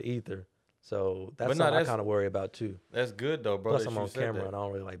 out into the ether. So that's something I kind of worry about too. That's good though, bro. Plus I'm on camera and I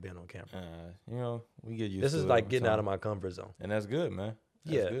don't really like being on camera. We get used to it. This is like getting out of my comfort zone. And that's good, man.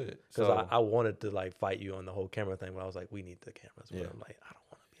 That's good. Because I wanted to like fight you on the whole camera thing, but I was like, we need the cameras. But I'm like, I don't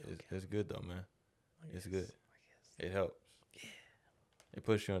want to be on camera. It's good though, man. It's good. It helps. Yeah. It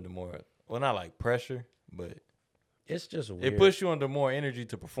puts you under more, well, not like pressure, but it's just weird. It puts you under more energy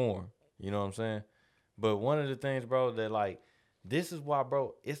to perform. You know what I'm saying? But one of the things, bro, that like, this is why,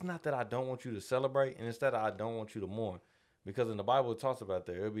 bro, it's not that I don't want you to celebrate, and it's that I don't want you to mourn. Because in the Bible, it talks about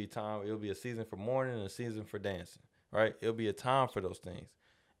there. It'll be a season for mourning and a season for dancing, right? It'll be a time for those things.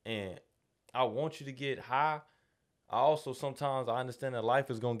 And I want you to get high. I also sometimes I understand that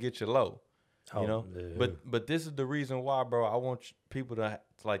life is going to get you low, you know? Yeah. But this is the reason why, bro, I want people to,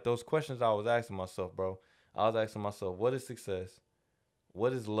 like those questions I was asking myself, bro. I was asking myself, what is success?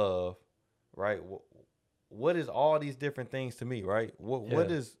 What is love, right? What is all these different things to me, right? What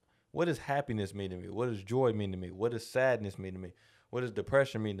does happiness mean to me? What does joy mean to me? What does sadness mean to me? What does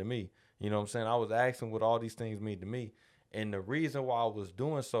depression mean to me? You know what I'm saying? I was asking what all these things mean to me. And the reason why I was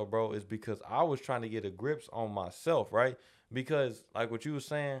doing so, bro, is because I was trying to get a grips on myself, right? Because like what you were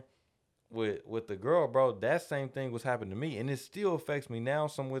saying with the girl, bro, that same thing was happening to me. And it still affects me now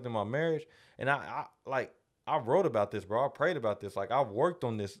some within my marriage. And I wrote about this, bro. I prayed about this. Like, I've worked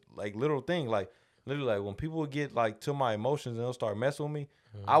on this, like, little thing. Like, literally, like, when people would get, like, to my emotions and they'll start messing with me,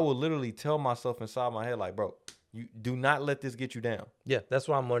 I will literally tell myself inside my head, like, bro, you do not let this get you down. Yeah, that's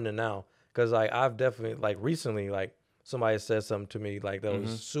what I'm learning now. Because, like, I've definitely, like, recently, like, somebody said something to me, like, that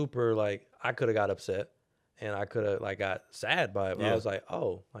was super, like, I could have got upset. And I could have, like, got sad by it. But I was like,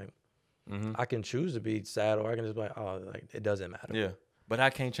 oh, like, I can choose to be sad, or I can just be like, oh, like, it doesn't matter. Yeah. But I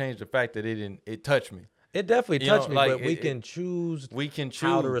can't change the fact that it touched me. It definitely touched me, like, but we can choose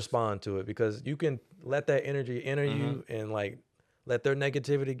how to respond to it, because you can let that energy enter you and, like, let their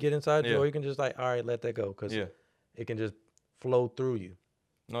negativity get inside you, or you can just, like, all right, let that go, because it can just flow through you.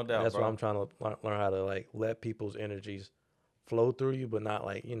 No doubt, That's why I'm trying to learn how to, like, let people's energies flow through you, but not,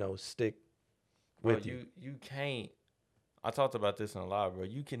 like, stick with you. You can't. I talked about this in a live, bro.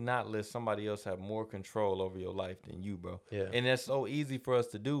 You cannot let somebody else have more control over your life than you, bro. Yeah. And that's so easy for us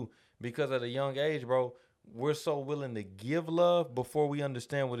to do because at a young age, bro, we're so willing to give love before we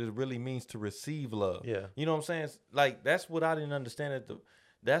understand what it really means to receive love. Yeah. You know what I'm saying? Like, that's what I didn't understand.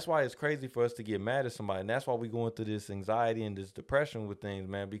 That's why it's crazy for us to get mad at somebody. And that's why we're going through this anxiety and this depression with things,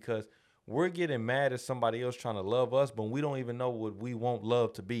 man, because we're getting mad at somebody else trying to love us, but we don't even know what we want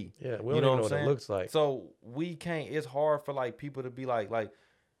love to be. Yeah, we don't even know what it looks like. So we can't, it's hard for like people to be like,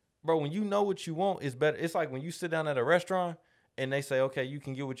 bro, when you know what you want, it's better. It's like when you sit down at a restaurant and they say, okay, you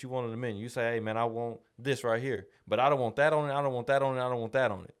can get what you want on the menu. You say, hey, man, I want this right here, but I don't want that on it. I don't want that on it. I don't want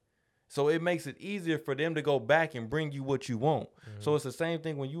that on it. So it makes it easier for them to go back and bring you what you want. Mm-hmm. So it's the same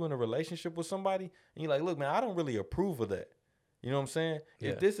thing when you in a relationship with somebody and you're like, look, man, I don't really approve of that. You know what I'm saying? Yeah.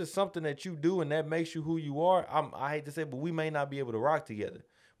 If this is something that you do and that makes you who you are, I hate to say it, but we may not be able to rock together.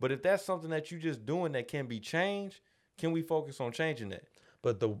 But if that's something that you just doing that can be changed, can we focus on changing that?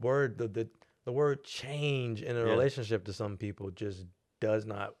 But the word the word change in a relationship to some people just does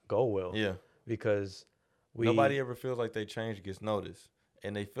not go well. Yeah. Because nobody ever feels like they change gets noticed.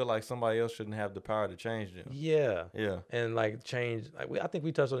 And they feel like somebody else shouldn't have the power to change them. Yeah. Yeah. And like change, like I think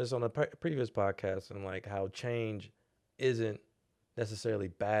we touched on this on a previous podcast, and like how change isn't necessarily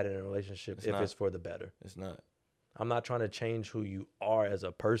bad in a relationship it's for the better. It's not. I'm not trying to change who you are as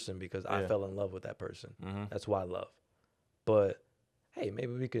a person because I fell in love with that person. Mm-hmm. That's why I love. But hey,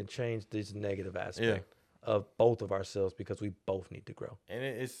 maybe we can change this negative aspect of both of ourselves because we both need to grow. And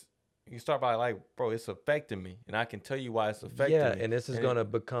it's, you start by like, bro, it's affecting me. And I can tell you why it's affecting me. Yeah, and this is going to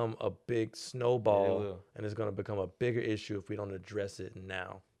become a big snowball. And it's going to become a bigger issue if we don't address it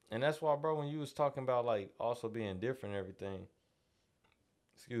now. And that's why, bro, when you was talking about like also being different and everything,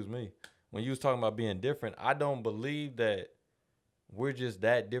 excuse me, when you was talking about being different, I don't believe that we're just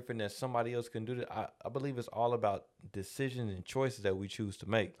that different that somebody else can do that. I believe it's all about decisions and choices that we choose to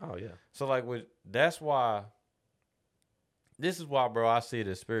make. Oh, yeah. So like that's why, this is why, bro, I see it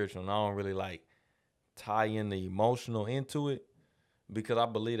as spiritual and I don't really like tie in the emotional into it because I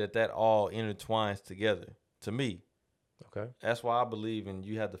believe that all intertwines together to me. Okay. That's why I believe in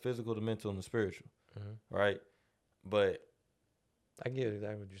you have the physical, the mental, and the spiritual, right? But I get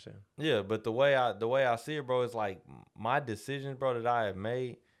exactly what you're saying. Yeah, but the way I see it, bro, is like my decisions, bro, that I have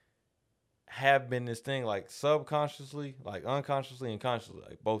made have been this thing like subconsciously, like unconsciously and consciously,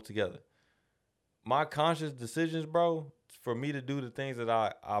 like both together. My conscious decisions, bro, for me to do the things that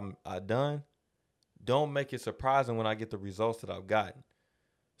I done, don't make it surprising when I get the results that I've gotten.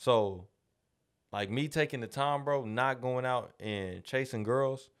 So, like me taking the time, bro, not going out and chasing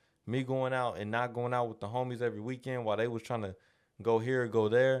girls, me going out and not going out with the homies every weekend while they was trying to go here, go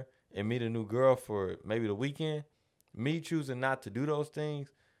there, and meet a new girl for maybe the weekend. Me choosing not to do those things,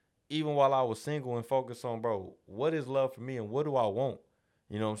 even while I was single and focused on, bro, what is love for me and what do I want?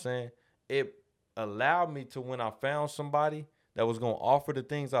 You know what I'm saying? It allowed me to, when I found somebody that was going to offer the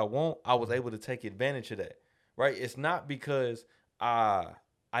things I want, I was able to take advantage of that, right? It's not because I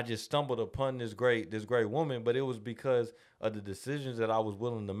just stumbled upon this great woman, but it was because of the decisions that I was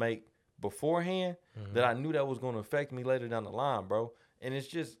willing to make beforehand that I knew that was going to affect me later down the line, bro. And it's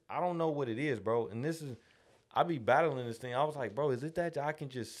just, I don't know what it is, bro. And this is, I be battling this thing. I was like, bro, is it that I can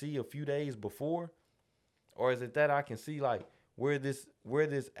just see a few days before? Or is it that I can see like where this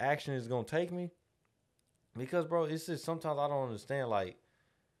action is going to take me? Because, bro, it's just sometimes I don't understand. Like,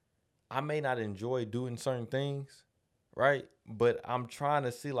 I may not enjoy doing certain things, right? But I'm trying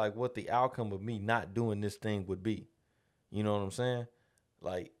to see like what the outcome of me not doing this thing would be. You know what I'm saying?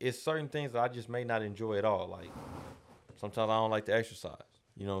 Like, it's certain things that I just may not enjoy at all. Like, sometimes I don't like to exercise.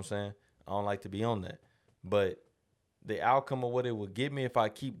 You know what I'm saying? I don't like to be on that. But the outcome of what it would get me if I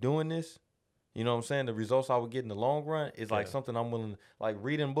keep doing this, you know what I'm saying? The results I would get in the long run is like something I'm willing to, like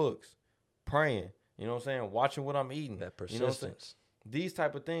reading books, praying, you know what I'm saying? Watching what I'm eating. That persistence. You know these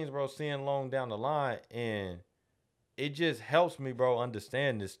type of things, bro, seeing long down the line. And it just helps me, bro,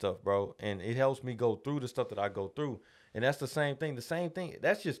 understand this stuff, bro. And it helps me go through the stuff that I go through. And that's the same thing.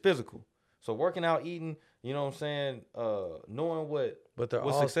 That's just physical. So working out, eating, you know what I'm saying? Knowing what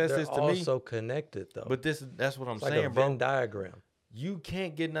success is to me. They're also connected, though. But that's what I'm saying, like a Venn diagram. You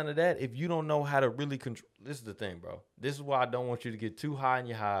can't get none of that if you don't know how to really control. This is the thing, bro. This is why I don't want you to get too high in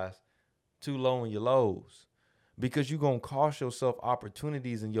your highs, too low in your lows. Because you're going to cost yourself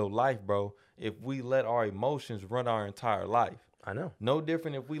opportunities in your life, bro, if we let our emotions run our entire life. I know. No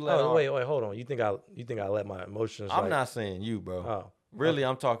different if we let wait, hold on. You think I let my emotions I'm not saying you, bro. Oh. Really,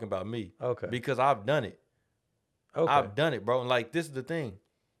 I'm talking about me. Okay. Because I've done it. Okay. I've done it, bro. And like, this is the thing.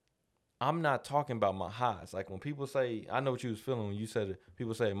 I'm not talking about my highs. Like when people say, I know what you was feeling when you said it.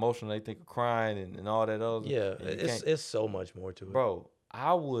 People say emotional, they think of crying and all that other. Yeah, it's so much more to it. Bro,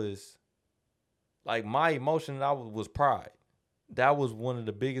 I was, like my emotion was pride. that was one of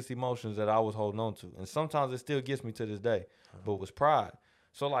the biggest emotions that I was holding on to. And sometimes it still gets me to this day, but was pride.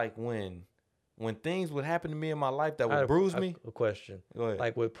 So like when things would happen to me in my life that would bruise me. A question. Go ahead.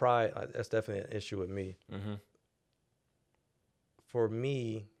 Like with pride, that's definitely an issue with me. Mm-hmm. For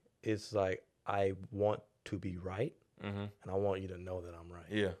me, it's like I want to be right, Mm-hmm. and I want you to know that I'm right.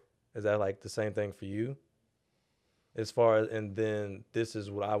 Yeah. Is that like the same thing for you? As far as, and then this is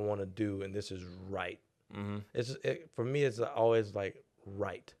what I want to do, and this is right. Mm-hmm. For me, it's always like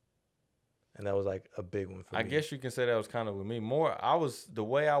right, and that was like a big one for me. I guess you can say that was kind of with me. More, the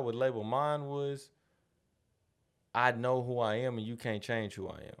way I would label mine was, I know who I am, and you can't change who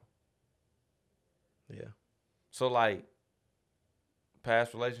I am. Yeah. So like,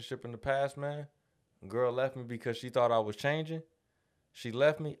 past relationship in the past, man, a girl left me because she thought I was changing. She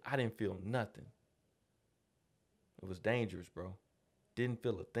left me. I didn't feel nothing. It was dangerous, bro. Didn't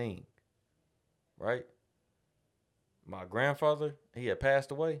feel a thing. Right? My grandfather, he had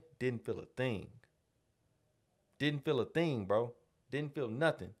passed away. Didn't feel a thing. Didn't feel a thing, bro. Didn't feel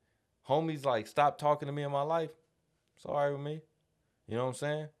nothing. Homies like stopped talking to me in my life. It's all right with me. You know what I'm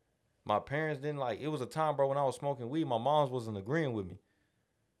saying? My parents didn't like, it was a time, bro, when I was smoking weed, my mom's wasn't agreeing with me.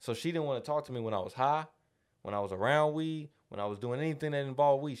 So she didn't want to talk to me when I was high, when I was around weed, when I was doing anything that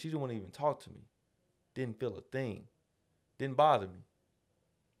involved weed. She didn't want to even talk to me. Didn't feel a thing. Didn't bother me.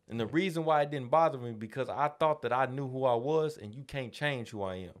 And the reason why it didn't bother me, because I thought that I knew who I was, and you can't change who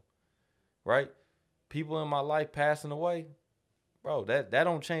I am. Right? People in my life passing away, bro, that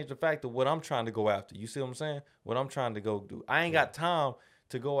don't change the fact of what I'm trying to go after. You see what I'm saying? What I'm trying to go do. I ain't got time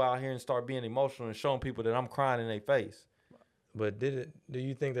to go out here and start being emotional and showing people that I'm crying in their face. But do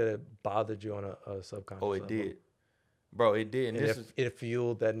you think that it bothered you on a subconscious level? Oh, it did. Bro, it did. And it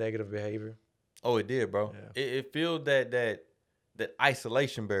fueled that negative behavior? Oh, it did, bro. Yeah. It fueled that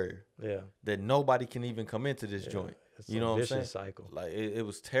isolation barrier. Yeah. That nobody can even come into this joint. It's you know what I'm saying? Vicious cycle. Like, it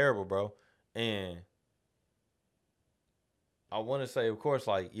was terrible, bro. And I want to say, of course,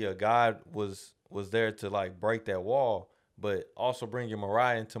 like, yeah, God was there to, like, break that wall, but also bringing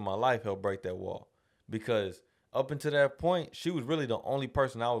Mariah into my life helped break that wall. Because up until that point, she was really the only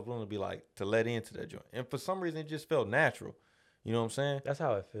person I was willing to be, like, to let into that joint. And for some reason, it just felt natural. You know what I'm saying? That's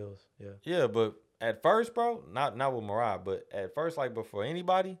how it feels, yeah. Yeah, but at first, bro, not with Mariah, but at first, like, but for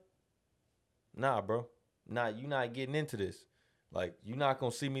anybody, nah, bro. Nah, you not getting into this. Like, you not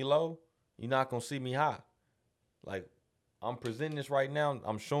going to see me low. You not going to see me high. Like, I'm presenting this right now.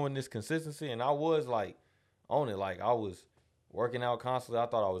 I'm showing this consistency. And I was, like, on it. Like, I was working out constantly. I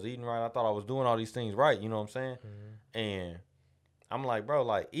thought I was eating right. I thought I was doing all these things right. You know what I'm saying? Mm-hmm. And I'm like, bro,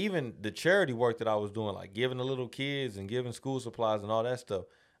 like, even the charity work that I was doing, like giving the little kids and giving school supplies and all that stuff,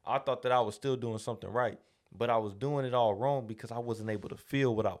 I thought that I was still doing something right. But I was doing it all wrong because I wasn't able to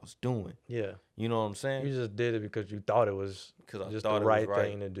feel what I was doing. Yeah. You know what I'm saying? You just did it because you thought it was just the right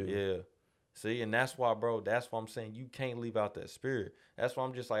thing to do. Yeah. See, and that's why, bro, that's why I'm saying you can't leave out that spirit. That's why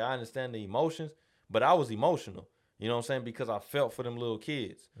I'm just like, I understand the emotions, but I was emotional. You know what I'm saying? Because I felt for them little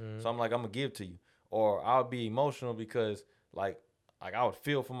kids. Mm-hmm. So I'm like, I'm going to give to you. Or I'll be emotional because, like I would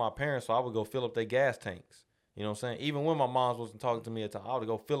feel for my parents, so I would go fill up their gas tanks. You know what I'm saying? Even when my mom wasn't talking to me at the time, I would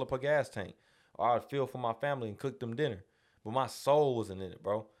go fill up her gas tank. Or I would feel for my family and cook them dinner. But my soul wasn't in it,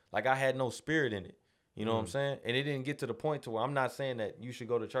 bro. Like, I had no spirit in it. You know what I'm saying? And it didn't get to the point to where I'm not saying that you should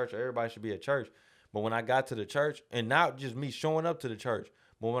go to church or everybody should be at church. But when I got to the church, and not just me showing up to the church,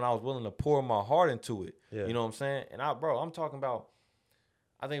 but when I was willing to pour my heart into it, you know what I'm saying? And I'm talking about,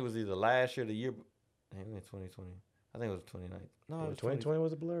 I think it was either last year or the year, maybe 2020. I think it was 2019. No, it was 2020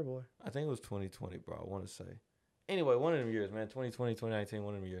 was a blur, boy. I think it was 2020, bro. I want to say. Anyway, one of them years, man. 2020, 2019,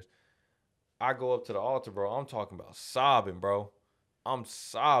 one of them years. I go up to the altar, bro. I'm talking about sobbing, bro. I'm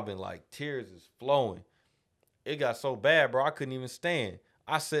sobbing like tears is flowing. It got so bad, bro, I couldn't even stand.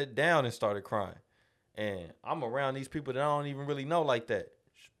 I sat down and started crying. And I'm around these people that I don't even really know like that.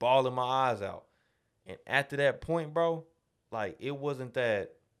 Just bawling my eyes out. And after that point, bro, like, it wasn't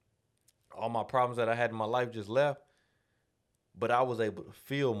that all my problems that I had in my life just left, but I was able to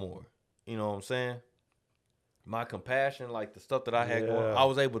feel more. You know what I'm saying? My compassion, like the stuff that I had going, I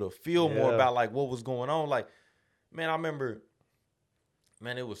was able to feel more about, like, what was going on. Like, man, I remember,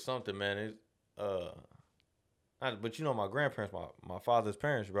 man, it was something, man. But you know, my grandparents, my father's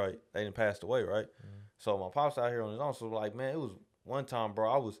parents, right? They didn't passed away, right? Mm-hmm. So my pops out here on his own. So, like, man, it was one time,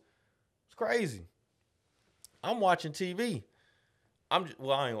 bro, it's crazy. I'm watching TV. I'm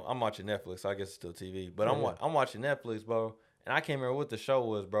watching Netflix. So I guess it's still TV. But I'm watching Netflix, bro. And I can't remember what the show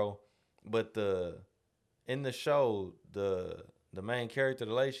was, bro. But in the show, the main character,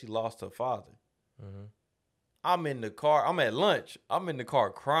 the lady, she lost her father. Mm-hmm. I'm in the car. I'm at lunch. I'm in the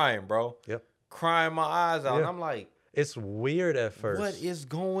car crying, bro. Yep. Crying my eyes out. And I'm like, It's weird at first. What is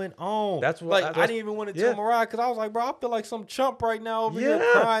going on? That's what I didn't even want to tell Mariah because I was like, bro, I feel like some chump right now over here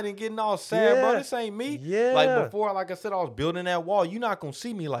crying and getting all sad, bro. This ain't me. Yeah. Like before, like I said, I was building that wall. You're not gonna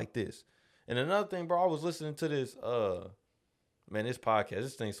see me like this. And another thing, bro, I was listening to this man, this podcast,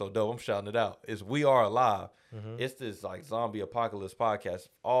 this thing's so dope. I'm shouting it out. It's We Are Alive. Mm-hmm. It's this like zombie apocalypse podcast.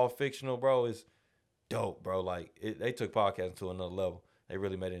 All fictional, bro. It's dope, bro. Like they took podcasting to another level. They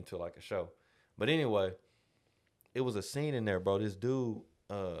really made it into like a show. But anyway, it was a scene in there, bro. This dude,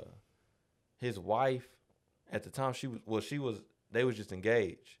 his wife, at the time they was just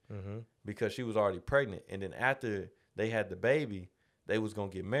engaged because she was already pregnant. And then after they had the baby, they was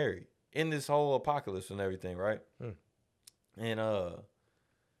gonna get married in this whole apocalypse and everything, right? And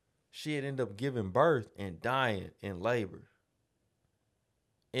she had ended up giving birth and dying in labor.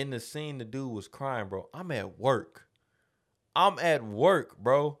 In the scene, the dude was crying, bro. I'm at work,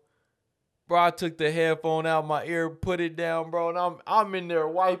 bro. Bro, I took the headphone out my ear, put it down, bro, and I'm in there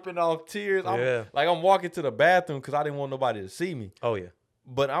wiping off tears. I'm walking to the bathroom because I didn't want nobody to see me. Oh, yeah.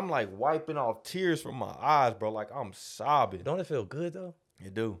 But I'm like wiping off tears from my eyes, bro. Like I'm sobbing. Don't it feel good, though?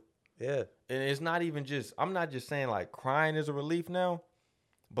 It do. Yeah. And it's not even just, I'm not just saying like crying is a relief now,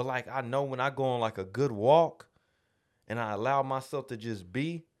 but like I know when I go on like a good walk and I allow myself to just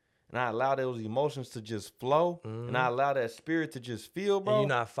be, and I allow those emotions to just flow, and I allow that spirit to just feel, bro. And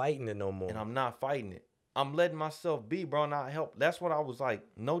you're not fighting it no more. And I'm not fighting it. I'm letting myself be, bro, and I help. That's what I was like,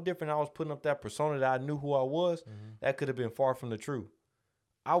 no different. I was putting up that persona that I knew who I was. That could have been far from the truth.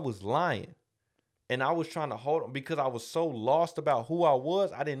 I was lying. And I was trying to hold on because I was so lost about who I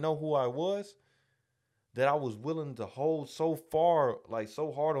was. I didn't know who I was, that I was willing to hold so far, like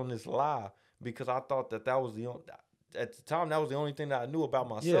so hard on this lie, because I thought that was the only, at the time, that was the only thing that I knew about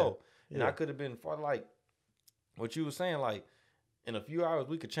myself. Yeah. And I could have been far, like what you were saying, like in a few hours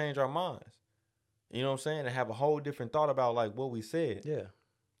we could change our minds. You know what I'm saying? And have a whole different thought about like what we said. Yeah.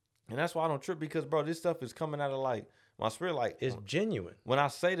 And that's why I don't trip, because bro, this stuff is coming out of like my spirit. Like it's genuine. When I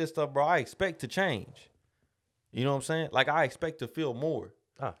say this stuff, bro, I expect to change. You know what I'm saying? Like I expect to feel more.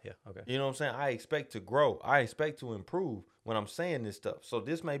 Ah, yeah, okay. You know what I'm saying? I expect to grow. I expect to improve when I'm saying this stuff. So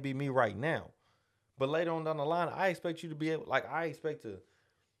this may be me right now. But later on down the line, I expect you to be able, like, I expect to,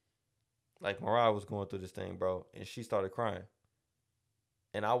 like, Mariah was going through this thing, bro, and she started crying.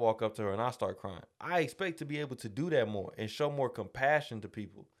 And I walk up to her and I start crying. I expect to be able to do that more and show more compassion to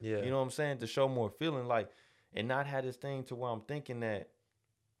people. Yeah. You know what I'm saying? To show more feeling, like, and not have this thing to where I'm thinking that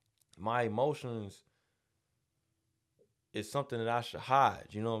my emotions is something that I should hide.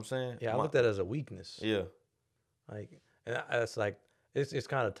 You know what I'm saying? Yeah, I look at that as a weakness. Yeah. Like, and it's like, it's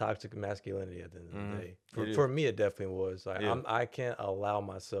kind of toxic masculinity at the end of the day. For me, it definitely was. Like, I can't allow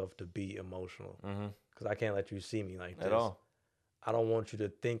myself to be emotional because I can't let you see me like this. At all. I don't want you to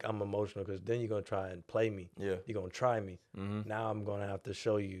think I'm emotional because then you're going to try and play me. Yeah. You're going to try me. Now I'm going to have to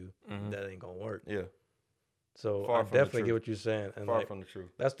show you that ain't going to work. Yeah. So I definitely get what you're saying. And far like, from the truth.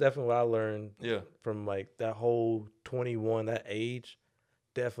 That's definitely what I learned from like that whole 21, that age,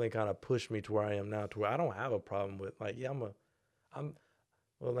 definitely kind of pushed me to where I am now, to where I don't have a problem with like,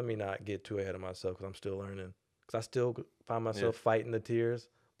 well, let me not get too ahead of myself because I'm still learning. Because I still find myself fighting the tears.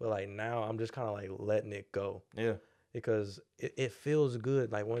 But like now I'm just kind of like letting it go. Yeah. Because it feels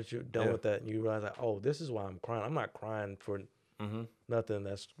good. Like once you're done with that and you realize like, oh, this is why I'm crying. I'm not crying for nothing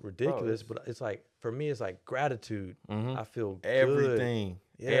that's ridiculous. But it's like, for me, it's like gratitude. I feel everything.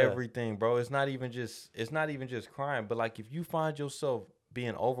 Good. Everything, bro. It's not even just crying. But like if you find yourself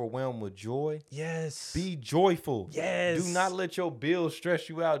being overwhelmed with joy, be joyful. Do not let your bills stress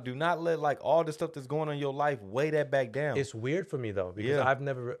you out. Do not let like all the stuff that's going on in your life weigh that back down. It's weird for me though,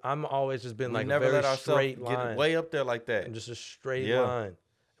 because I'm always just been like never very let ourselves straight line, get way up there like that, and just a straight line.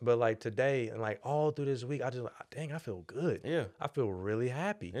 But like today and like all through this week, I just like, dang, I feel good. Yeah, I feel really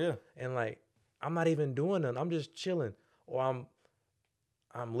happy. Yeah, and like I'm not even doing nothing. I'm just chilling, or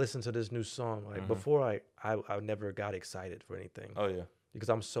I'm listening to this new song. Like before, I never got excited for anything. Oh yeah. Because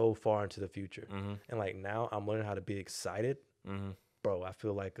I'm so far into the future. And like now I'm learning how to be excited. Bro, I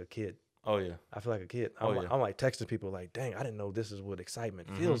feel like a kid. Oh yeah. I feel like a kid. I'm like texting people like, dang, I didn't know this is what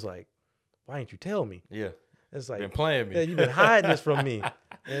excitement feels like. Why didn't you tell me? Yeah. It's like, been playing me. Yeah, you've been hiding this from me. And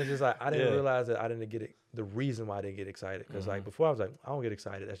it's just like, I didn't realize that I didn't get it. The reason why I didn't get excited. Because like before I was like, I don't get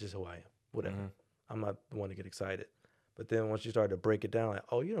excited. That's just who I am. Whatever. I'm not the one to get excited. But then once you start to break it down, like,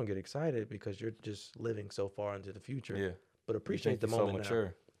 oh, you don't get excited because you're just living so far into the future. Yeah. But appreciate the moment now.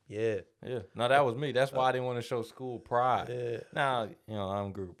 Yeah. Yeah. No, that was me. That's why I didn't want to show school pride. Yeah. Now, I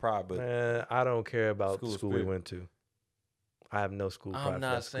don't agree with pride, but man, I don't care about school we went to. I have no school pride. I'm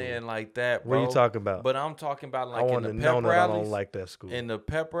not saying like that, bro. What are you talking about? But I'm talking about like in the pep rallies. I don't like that school. In the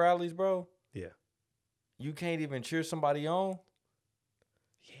pep rallies, bro. Yeah. you can't even cheer somebody on.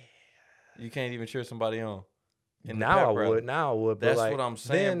 Yeah. You can't even cheer somebody on. Now I would, but that's like, what I'm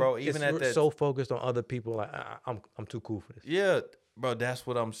saying, bro. Even at that, so focused on other people, like I'm too cool for this. Yeah, bro, that's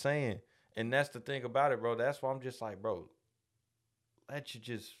what I'm saying, and that's the thing about it, bro. That's why I'm just like, bro, I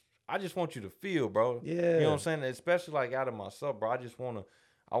just want you to feel, bro. Yeah, you know what I'm saying. Especially like out of myself, bro.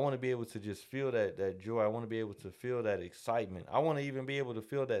 I want to be able to just feel that joy. I want to be able to feel that excitement. I want to even be able to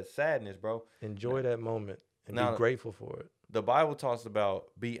feel that sadness, bro. Enjoy that moment and be grateful for it. The Bible talks about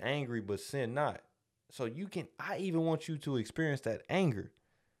be angry but sin not. So I even want you to experience that anger,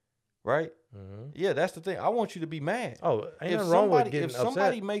 right? Mm-hmm. Yeah, that's the thing. I want you to be mad. Oh, ain't nothing wrong with getting upset. If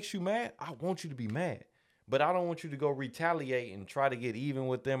somebody makes you mad, I want you to be mad. But I don't want you to go retaliate and try to get even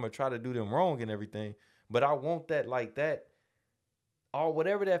with them or try to do them wrong and everything. But I want that like that. Or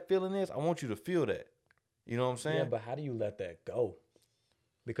whatever that feeling is, I want you to feel that. You know what I'm saying? Yeah, but how do you let that go?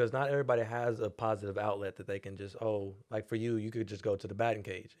 Because not everybody has a positive outlet that they can just, like for you, you could just go to the batting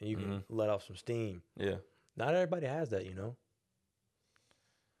cage and you can let off some steam. Yeah. Not everybody has that, you know?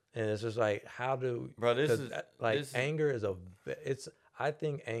 And it's just like, anger I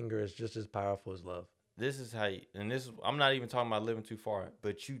think anger is just as powerful as love. This is how I'm not even talking about living too far,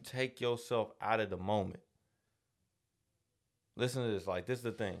 but you take yourself out of the moment. Listen to this. Like, this is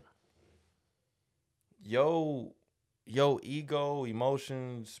the thing. Yo ego,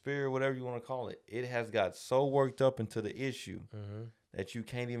 emotion, spirit, whatever you want to call it, it has got so worked up into the issue that you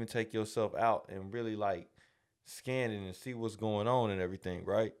can't even take yourself out and really like scan it and see what's going on and everything,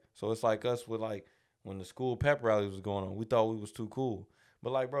 right? So it's like us with like when the school pep rally was going on, we thought we was too cool.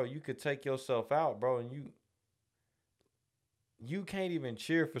 But like, bro, you could take yourself out, bro, and you can't even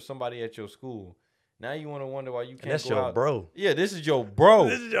cheer for somebody at your school. Now you want to wonder why you can't go out. That's your bro. Yeah, this is your bro.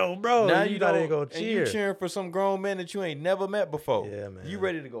 This is your bro. Now you not even go cheer. And you cheering for some grown man that you ain't never met before. Yeah, man. You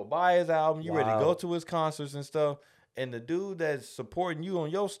ready to go buy his album. You ready to go to his concerts and stuff. And the dude that's supporting you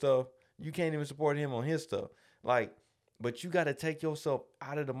on your stuff, you can't even support him on his stuff. Like, but you got to take yourself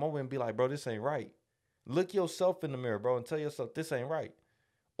out of the moment and be like, bro, this ain't right. Look yourself in the mirror, bro, and tell yourself this ain't right.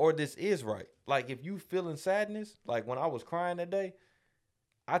 Or this is right. Like, if you feeling sadness, like when I was crying that day,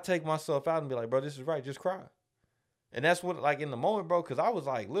 I take myself out and be like, bro, this is right. Just cry. And that's what, like, in the moment, bro, because I was,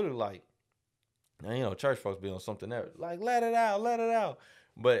 like, literally, like, now, you know, church folks be on something there. Like, let it out, let it out.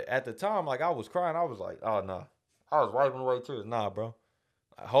 But at the time, like, I was crying. I was like, oh, nah. I was wiping away tears. Nah, bro.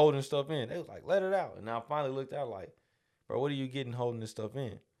 Like, holding stuff in. They was like, let it out. And I finally looked out like, bro, what are you getting holding this stuff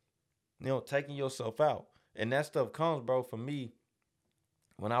in? You know, taking yourself out. And that stuff comes, bro, for me.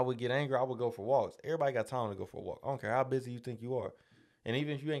 When I would get angry, I would go for walks. Everybody got time to go for a walk. I don't care how busy you think you are. And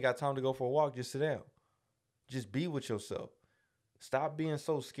even if you ain't got time to go for a walk, just sit down. Just be with yourself. Stop being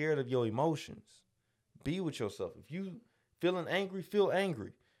so scared of your emotions. Be with yourself. If you feeling angry, feel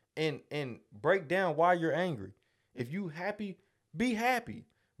angry. And break down why you're angry. If you happy, be happy.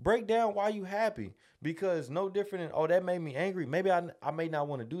 Break down why you happy. Because no different than, that made me angry. Maybe I may not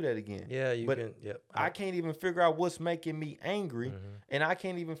want to do that again. Yeah, you can. Yep. I can't even figure out what's making me angry. And I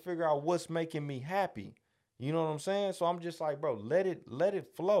can't even figure out what's making me happy. You know what I'm saying? So I'm just like, bro, let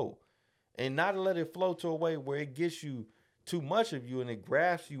it flow. And not let it flow to a way where it gets you too much of you and it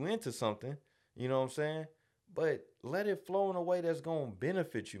grasps you into something. You know what I'm saying? But let it flow in a way that's going to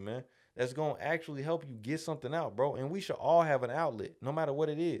benefit you, man. That's going to actually help you get something out, bro. And we should all have an outlet, no matter what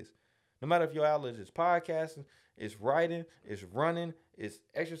it is. No matter if your outlet is podcasting, it's writing, it's running, it's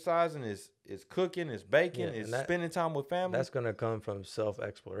exercising, it's cooking, it's baking, it's spending time with family. That's going to come from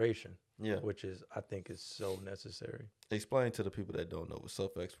self-exploration. Yeah. Which I think is so necessary. Explain to the people that don't know what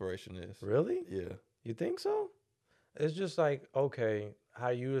self-exploration is. Really? Yeah. You think so? It's just like, okay, how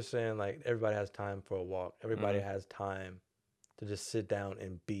you were saying, like, everybody has time for a walk. Everybody has time to just sit down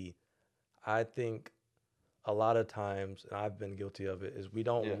and be. I think a lot of times, and I've been guilty of it, is we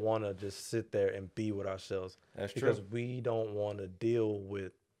don't want to just sit there and be with ourselves. That's because true. We don't want to deal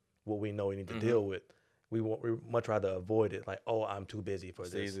with what we know we need to deal with. We much rather avoid it. Like, I'm too busy for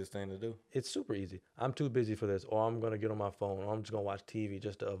this. It's the easiest thing to do. It's super easy. I'm too busy for this. Or I'm going to get on my phone. Or I'm just going to watch TV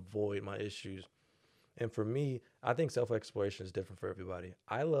just to avoid my issues. And for me, I think self-exploration is different for everybody.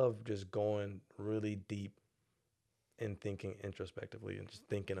 I love just going really deep and thinking introspectively and just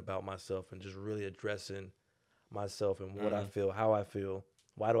thinking about myself and just really addressing myself and what I feel, how I feel,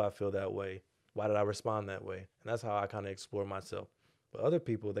 why do I feel that way, why did I respond that way? And that's how I kind of explore myself. But other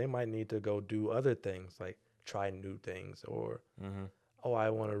people, they might need to go do other things, like try new things, or, I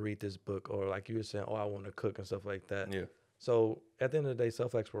want to read this book, or like you were saying, I want to cook and stuff like that. Yeah. So at the end of the day,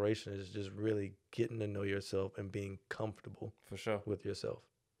 self-exploration is just really getting to know yourself and being comfortable for sure with yourself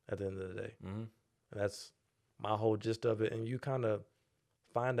at the end of the day. And that's my whole gist of it. And you kind of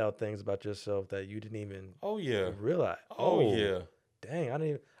find out things about yourself that you didn't even realize. Dang, I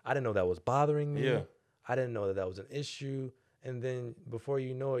didn't know that was bothering me. Yeah. I didn't know that was an issue. And then before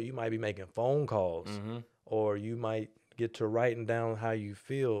you know it, you might be making phone calls, or you might get to writing down how you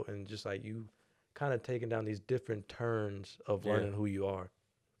feel, and just like you kind of taking down these different turns of learning who you are.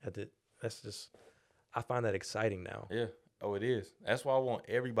 That's just, I find that exciting now. Yeah. Oh, it is. That's why I want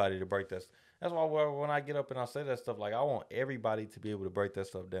everybody to break that. That's why when I get up and I say that stuff, like I want everybody to be able to break that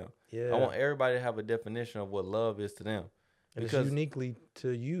stuff down. Yeah. I want everybody to have a definition of what love is to them. And it's uniquely to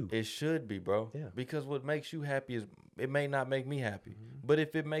you. It should be, bro. Yeah. Because what makes you happy is, it may not make me happy. But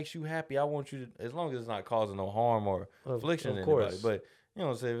if it makes you happy, I want you to, as long as it's not causing no harm or affliction to anybody. But, you know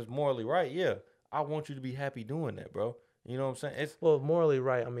what I'm saying, if it's morally right, yeah, I want you to be happy doing that, bro. You know what I'm saying? Well, morally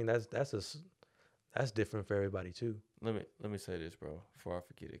right, I mean, that's different for everybody too. Let me say this, bro, before I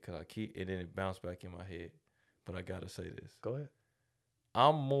forget it, because I keep, and then it bounced back in my head. But I got to say this. Go ahead.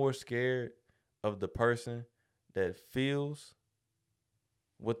 I'm more scared of the person that feels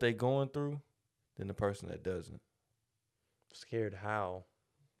what they going through than the person that doesn't. Scared how?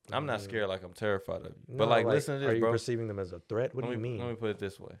 I'm not scared like I'm terrified of you. No, but like listen to this, bro. Are you perceiving them as a threat? What do you mean? Let me put it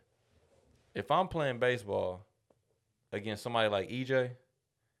this way. If I'm playing baseball against somebody like EJ,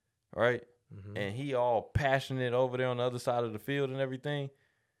 right? And he all passionate over there on the other side of the field and everything,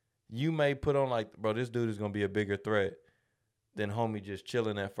 you may put on like, bro, this dude is going to be a bigger threat than homie just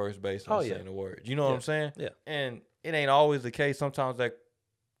chilling at first base and saying the words. You know what I'm saying? Yeah. And it ain't always the case. Sometimes that...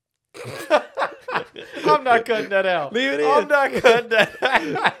 I'm not cutting that out. Leave it in. I'm not cutting that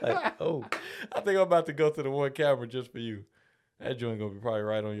out. Like, oh. I think I'm about to go to the one camera just for you. That joint going to be probably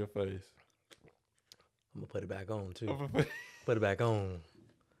right on your face. I'm going to put it back on, too. Put it back on.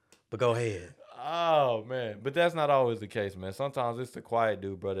 But go ahead. Oh, man. But that's not always the case, man. Sometimes it's the quiet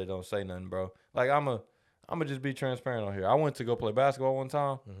dude, bro, that don't say nothing, bro. Like, I'm going to just be transparent on here. I went to go play basketball one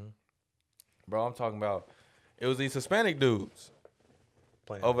time. Bro, I'm talking about, it was these Hispanic dudes.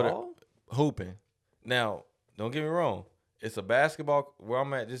 Playing over ball? there hooping. Now, don't get me wrong. It's a basketball, where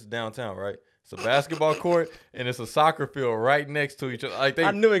I'm at, this is downtown, right? It's a basketball court, and it's a soccer field right next to each other. Like I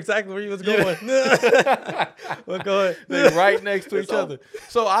knew exactly where you was going. Well, go ahead. They right next to each other.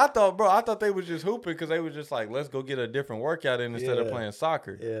 So I thought they was just hooping because they was just like, let's go get a different workout in instead of playing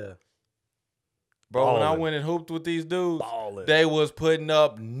soccer. Yeah. Bro, Ballin'. when I went and hooped with these dudes, Ballin'. they was putting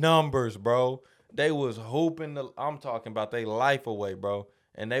up numbers, bro. They was hooping, I'm talking about they life away, bro.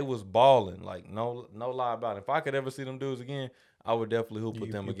 And they was balling, like no lie about it. If I could ever see them dudes again, I would definitely hoop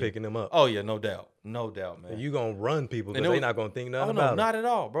with them again. You picking them up? Oh yeah, no doubt, man. And you gonna run people because they not gonna think nothing about it. Not at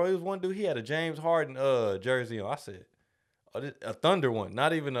all, bro. It was one dude. He had a James Harden jersey on. I said, a Thunder one,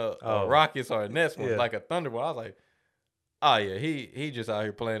 not even a Rockets or a Nets one, like a Thunder one. I was like, oh yeah, he just out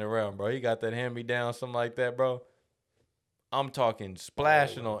here playing around, bro. He got that hand me down, something like that, bro. I'm talking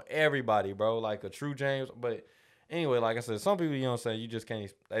splashing on everybody, bro, like a true James, but. Anyway, like I said, some people, you know what I'm saying, you just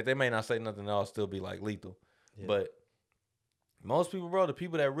can't, like, they may not say nothing else, still be, like, lethal. Yeah. But most people, bro, the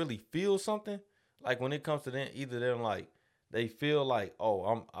people that really feel something, like, when it comes to them, either they're, like, they feel like,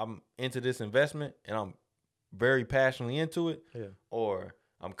 oh, I'm into this investment, and I'm very passionately into it, or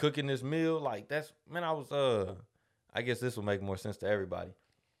I'm cooking this meal, like, that's, man, I guess this will make more sense to everybody.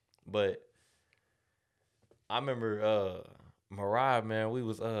 But I remember Mariah, man,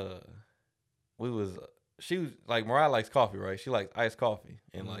 she was like, Mariah likes coffee, right? She likes iced coffee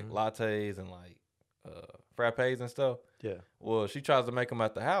and like lattes and like frappes and stuff. Yeah. Well, she tries to make them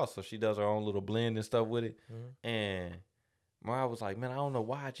at the house, so she does her own little blend and stuff with it. And Mariah was like, man, I don't know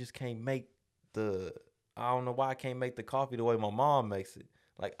why I can't make the coffee the way my mom makes it.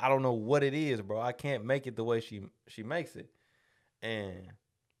 Like, I don't know what it is, bro. I can't make it the way she makes it. And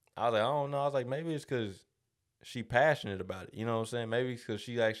I was like, I don't know. I was like, maybe it's because she passionate about it. You know what I'm saying? Maybe it's because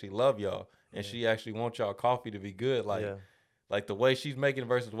she actually love y'all. And she actually wants y'all coffee to be good. Like the way she's making it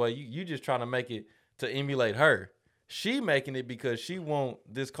versus the way you just trying to make it to emulate her. She making it because she want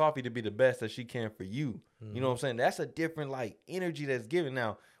this coffee to be the best that she can for you. You know what I'm saying? That's a different like energy that's given.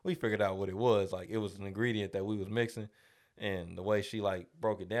 Now, we figured out what it was. Like, it was an ingredient that we was mixing and the way she like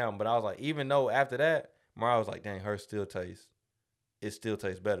broke it down. But I was like, even though after that, Mariah was like, dang, it still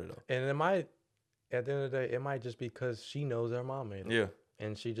tastes better though. And it might, at the end of the day, it might just be because she knows her mom made it. Yeah.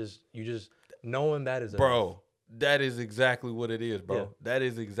 And you just knowing that is bro, enough. That is exactly what it is, bro. Yeah. That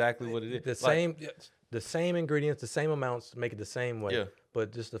is exactly what it is. The same ingredients, the same amounts, make it the same way. Yeah.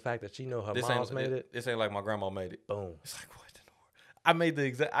 But just the fact that she know her mom's made it. This ain't like my grandma made it. Boom. It's like, what in the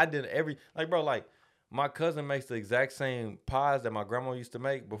world? I did every, like, bro, like, my cousin makes the exact same pies that my grandma used to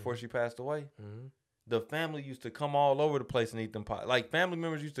make before she passed away. The family used to come all over the place and eat them pies. Like, family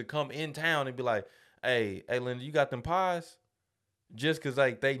members used to come in town and be like, hey, Linda, you got them pies? just because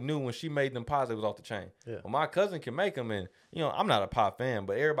like they knew when she made them pies, it was off the chain. Yeah. Well, my cousin can make them, and I'm not a pie fan,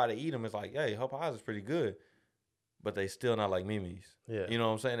 but everybody eat them. It's like, hey, her pies is pretty good, but they still not like Mimi's. Yeah. You know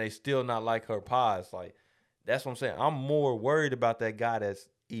what I'm saying? They still not like her pies. Like, that's what I'm saying. I'm more worried about that guy that's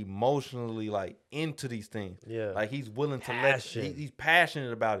emotionally like into these things. Yeah. Like he's willing to he's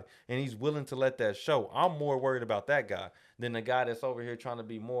passionate about it, and he's willing to let that show. I'm more worried about that guy than the guy that's over here trying to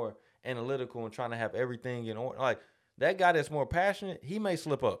be more analytical and trying to have everything in order. Like that guy that's more passionate, he may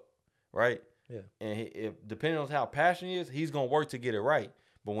slip up, right? Yeah. And if depending on how passionate he is, he's gonna work to get it right.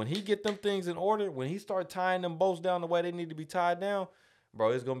 But when he get them things in order, when he start tying them bolts down the way they need to be tied down,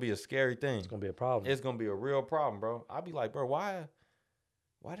 bro, it's gonna be a scary thing. It's gonna be a problem. It's gonna be a real problem, bro. I'll be like, bro, why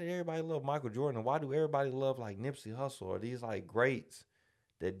did everybody love Michael Jordan? And why do everybody love like Nipsey Hussle or these like greats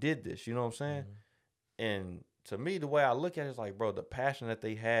that did this? You know what I'm saying? Mm-hmm. And to me, the way I look at it is like, bro, the passion that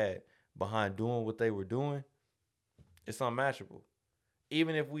they had behind doing what they were doing, it's unmatchable.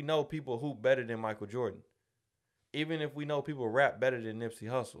 Even if we know people hoop better than Michael Jordan, even if we know people rap better than Nipsey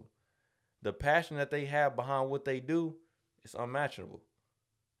Hussle, the passion that they have behind what they do, it's unmatchable.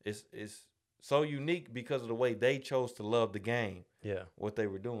 It's so unique because of the way they chose to love the game. Yeah. What they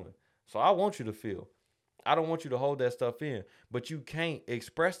were doing. So I want you to feel. I don't want you to hold that stuff in. But you can't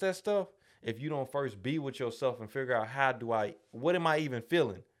express that stuff if you don't first be with yourself and figure out what am I even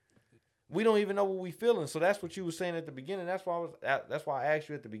feeling? We don't even know what we feeling. So that's what you were saying at the beginning. That's why I asked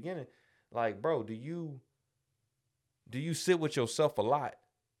you at the beginning. Like, bro, do you sit with yourself a lot?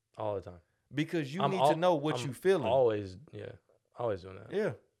 All the time. Because you need to know what you feeling. Always doing that.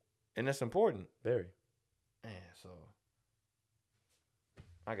 Yeah. And that's important. Very. Man, so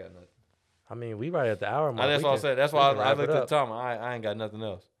I got nothing. I mean, we right at the hour mark. That's what I said. That's why I looked at the time. I ain't got nothing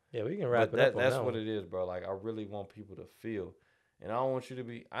else. Yeah, we can wrap it up. That's what it is, bro. Like I really want people to feel. And I don't want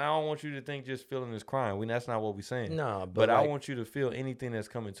you to think just feeling is crying. That's not what we're saying. No, but like, I want you to feel anything that's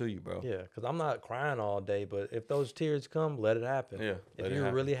coming to you, bro. Yeah, because I'm not crying all day, but if those tears come, let it happen. Yeah. If you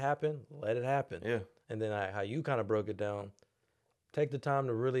really happen, let it happen. Yeah. And then how you kind of broke it down, take the time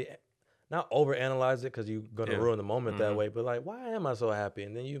to really not overanalyze it because you're going to ruin the moment that way, but like, why am I so happy?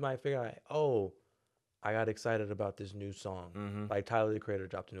 And then you might figure out, oh, I got excited about this new song. Mm-hmm. Like Tyler, the Creator,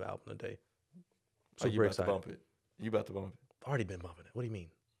 dropped a new album today. Super excited. You about to bump it. Already been bumping it. What do you mean?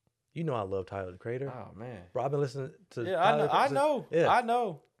 You know I love Tyler, the Creator. Oh, man. Bro, I've been listening to Tyler. I know. Yeah. I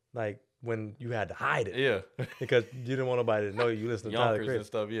know. Like when you had to hide it. Yeah. Because you didn't want nobody to know you listen to Tyler, the Creator. And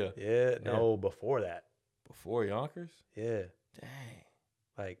stuff, yeah. Yeah. No, before that. Before Yonkers? Yeah. Dang.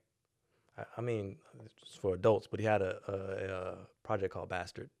 Like, I mean, it's for adults, but he had a project called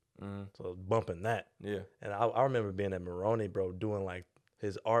Bastard. Mm-hmm. So I was bumping that. Yeah. And I remember being at Maroney, bro, doing like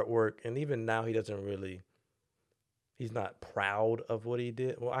his artwork. And even now he's not proud of what he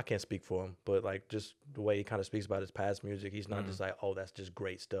did. Well, I can't speak for him, but like just the way he kind of speaks about his past music, he's not just like, oh, that's just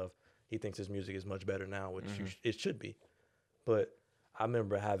great stuff. He thinks his music is much better now, which it should be. But I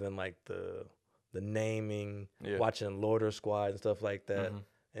remember having like the naming, watching Lorder Squad and stuff like that.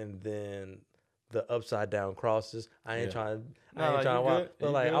 And then the upside down crosses. I ain't trying to watch.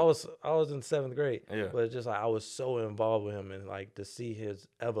 But like I was in 7th grade. Yeah. But it's just like I was so involved with him, and like to see his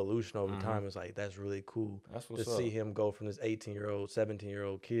evolution over time is like that's really cool. That's what's to see him go from this 18-year-old,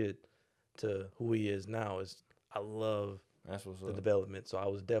 17-year-old kid to who he is now I love that's what's the development. So I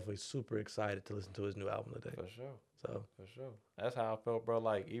was definitely super excited to listen to his new album today. For sure. That's how I felt, bro.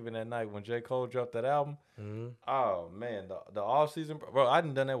 Like even that night when J. Cole dropped that album. Oh man, the off season, bro. I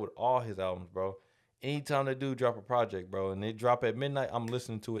done that with all his albums, bro. Anytime they do drop a project, bro, and they drop at midnight, I'm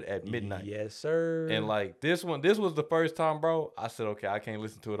listening to it at midnight. Yes, sir. And like this was the first time, bro. I said, okay, I can't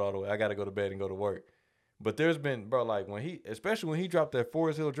listen to it all the way. I gotta go to bed and go to work. But there's been, bro, like especially when he dropped that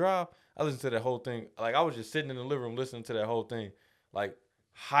Forest Hill Drive, I listened to that whole thing. Like I was just sitting in the living room listening to that whole thing, like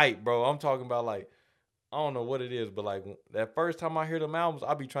hype, bro. I'm talking about like I don't know what it is, but like that first time I hear them albums,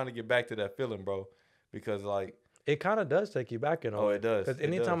 I be trying to get back to that feeling, bro, because like. It kind of does take you back, Oh, it does. Because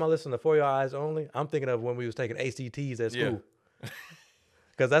anytime I listen to For Your Eyes Only, I'm thinking of when we was taking ACTs at school.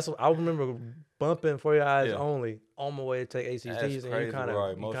 Because that's what I remember bumping For Your Eyes Only on my way to take ACTs. That's and crazy, you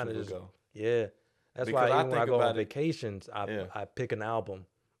kind of just go. Yeah. That's because why even when I go on vacations, I pick an album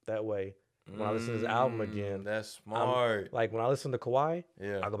that way. When I listen to this album again, that's smart. Like when I listen to Kawhi,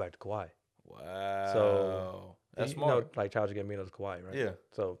 I go back to Kawhi. Wow. So that's smart. Like Childish Gambino's Kawhi, right? Yeah.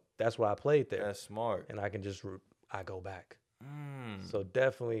 So that's why I played there. That's smart. And I can just I go back. So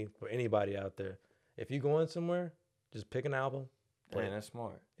definitely for anybody out there, if you're going somewhere, just pick an album. Man, that's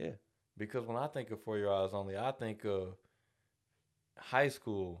smart. Yeah. Because when I think of For Your Eyes Only, I think of high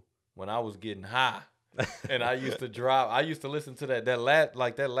school when I was getting high. And I used to listen to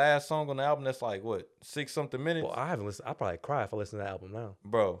that last song on the album that's like what, 6-something minutes? Well, I haven't listened. I probably cry if I listen to that album now.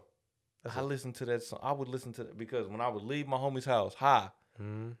 Bro, listened to that song. I would listen to that because when I would leave my homie's house high,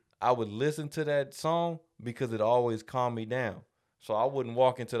 I would listen to that song because it always calmed me down. So I wouldn't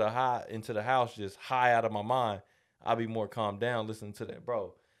walk into the house just high out of my mind. I'd be more calmed down listening to that,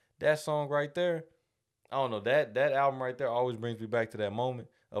 bro. That song right there, I don't know, that album right there always brings me back to that moment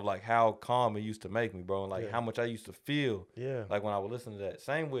of like how calm it used to make me, bro, and like how much I used to feel. Yeah. Like when I would listen to that.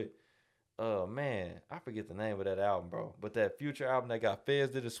 Same with, man, I forget the name of that album, bro. But that Future album that got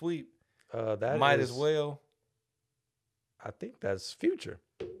Fez did a sweep. That Might As Well. I think that's Future.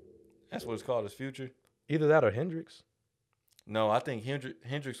 That's what it's called, is Future. Either that or Hendrix. No, I think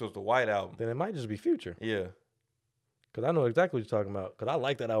Hendrix was the White Album. Then it might just be Future. Yeah. Because I know exactly what you're talking about. Because I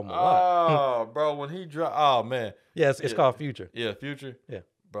like that album a lot. Oh, bro, when he dropped, oh, man. Yeah, it's called Future. Yeah, Future. Yeah.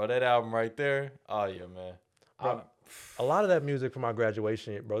 Bro, that album right there. Oh, yeah, man. Bro, a lot of that music from my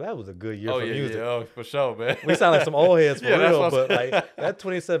graduation, bro, that was a good year for music. Oh, for sure, man. We sound like some old heads for real, but like that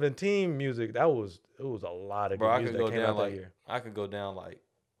 2017 music, it was a lot of good music that came out that year. I could go down like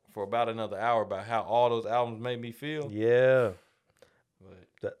for about another hour about how all those albums made me feel. Yeah.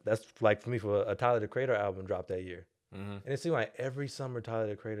 That's like for me, for a Tyler the Creator album dropped that year. Mm-hmm. And it seemed like every summer Tyler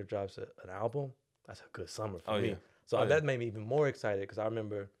the Creator drops an album. That's a good summer for me. Yeah. So that made me even more excited because I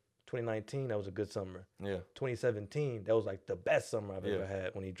remember 2019, that was a good summer. Yeah. 2017, that was like the best summer I've ever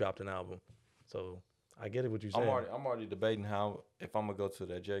had when he dropped an album. So I get it what you're saying. I'm already debating if I'm going to go to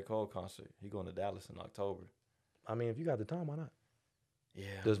that J. Cole concert. He going to Dallas in October. I mean, if you got the time, why not? Yeah.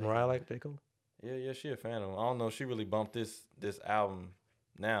 Does Mariah like J. Cole? Yeah, she a fan of him. I don't know if she really bumped this album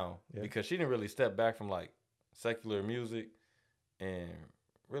now because she didn't really step back from like secular music and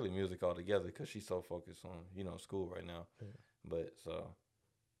really music altogether because she's so focused on school right now. Yeah. But so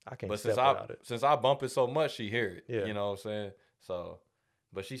I can't. But since I bump it so much, she hear it. Yeah. You know what I'm saying? So,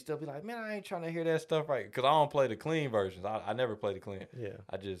 but she still be like, man, I ain't trying to hear that stuff right because I don't play the clean versions. I never play the clean. Yeah.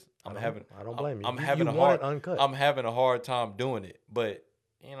 I don't blame you. I'm having a hard time doing it, but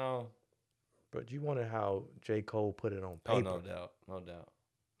But you wanted how J. Cole put it on paper. Oh, no doubt.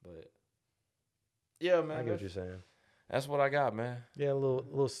 But yeah, man. I get what you're saying. That's what I got, man. Yeah, a little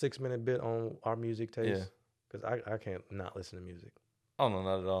 6-minute bit on our music taste. Yeah. Because I can't not listen to music. Oh, no,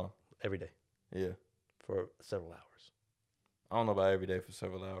 not at all. Every day. Yeah. For several hours. I don't know about every day for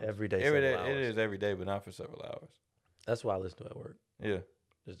several hours. Every day, hours. It is every day, but not for several hours. That's why I listen to it at work. Yeah.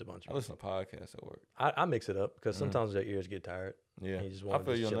 Just a bunch of I listen to podcasts at work. I mix it up because sometimes their ears get tired. Yeah. And you just want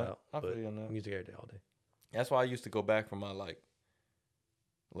to chill out. I feel you on that. Music every day, all day. That's why I used to go back from my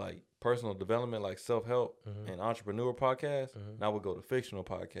like personal development, like self-help and entrepreneur podcasts. And I would go to fictional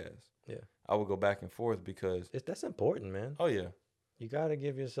podcasts. Yeah. I would go back and forth because that's important, man. Oh yeah. You got to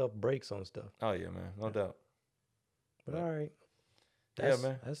give yourself breaks on stuff. Oh yeah, man. No doubt. But all right.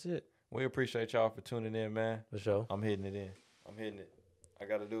 Man. That's it. We appreciate y'all for tuning in, man. For sure. I'm hitting it in. I'm hitting it. I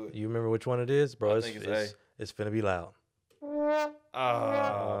got to do it. You remember which one it is? Bro, it's finna be loud.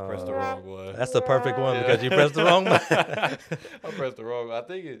 I pressed the wrong one. That's the perfect one because you pressed the wrong one. I pressed the wrong one. I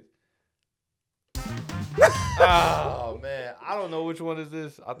think it. Oh, man. I don't know which one is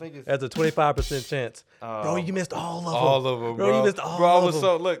this. I think it's. That's a 25% chance. Bro, you missed all of them. All of them, bro. You missed all of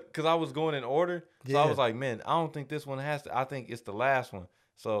them. Because I was going in order. So I was like, man, I don't think this one has to. I think it's the last one.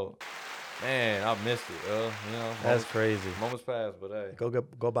 So, man, I missed it. That's crazy. Moments passed, but hey.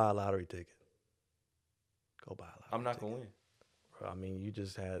 Go buy a lottery ticket. Go buy a lottery ticket. I'm not going to win. Bro, I mean, you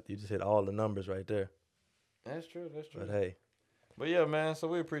just hit all the numbers right there. That's true. But hey. But yeah, man, so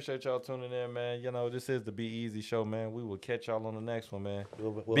we appreciate y'all tuning in, man. This is the Be Easy show, man. We will catch y'all on the next one, man.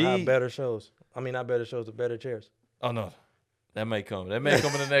 We'll have better shows. I mean, not better shows, but better chairs. Oh, no. That may come. That may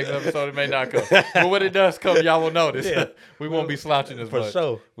come in the next episode. It may not come. But when it does come, y'all will notice. Yeah. We won't be slouching as much. For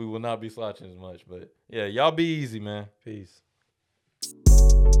sure. We will not be slouching as much. But, yeah, y'all be easy, man. Peace.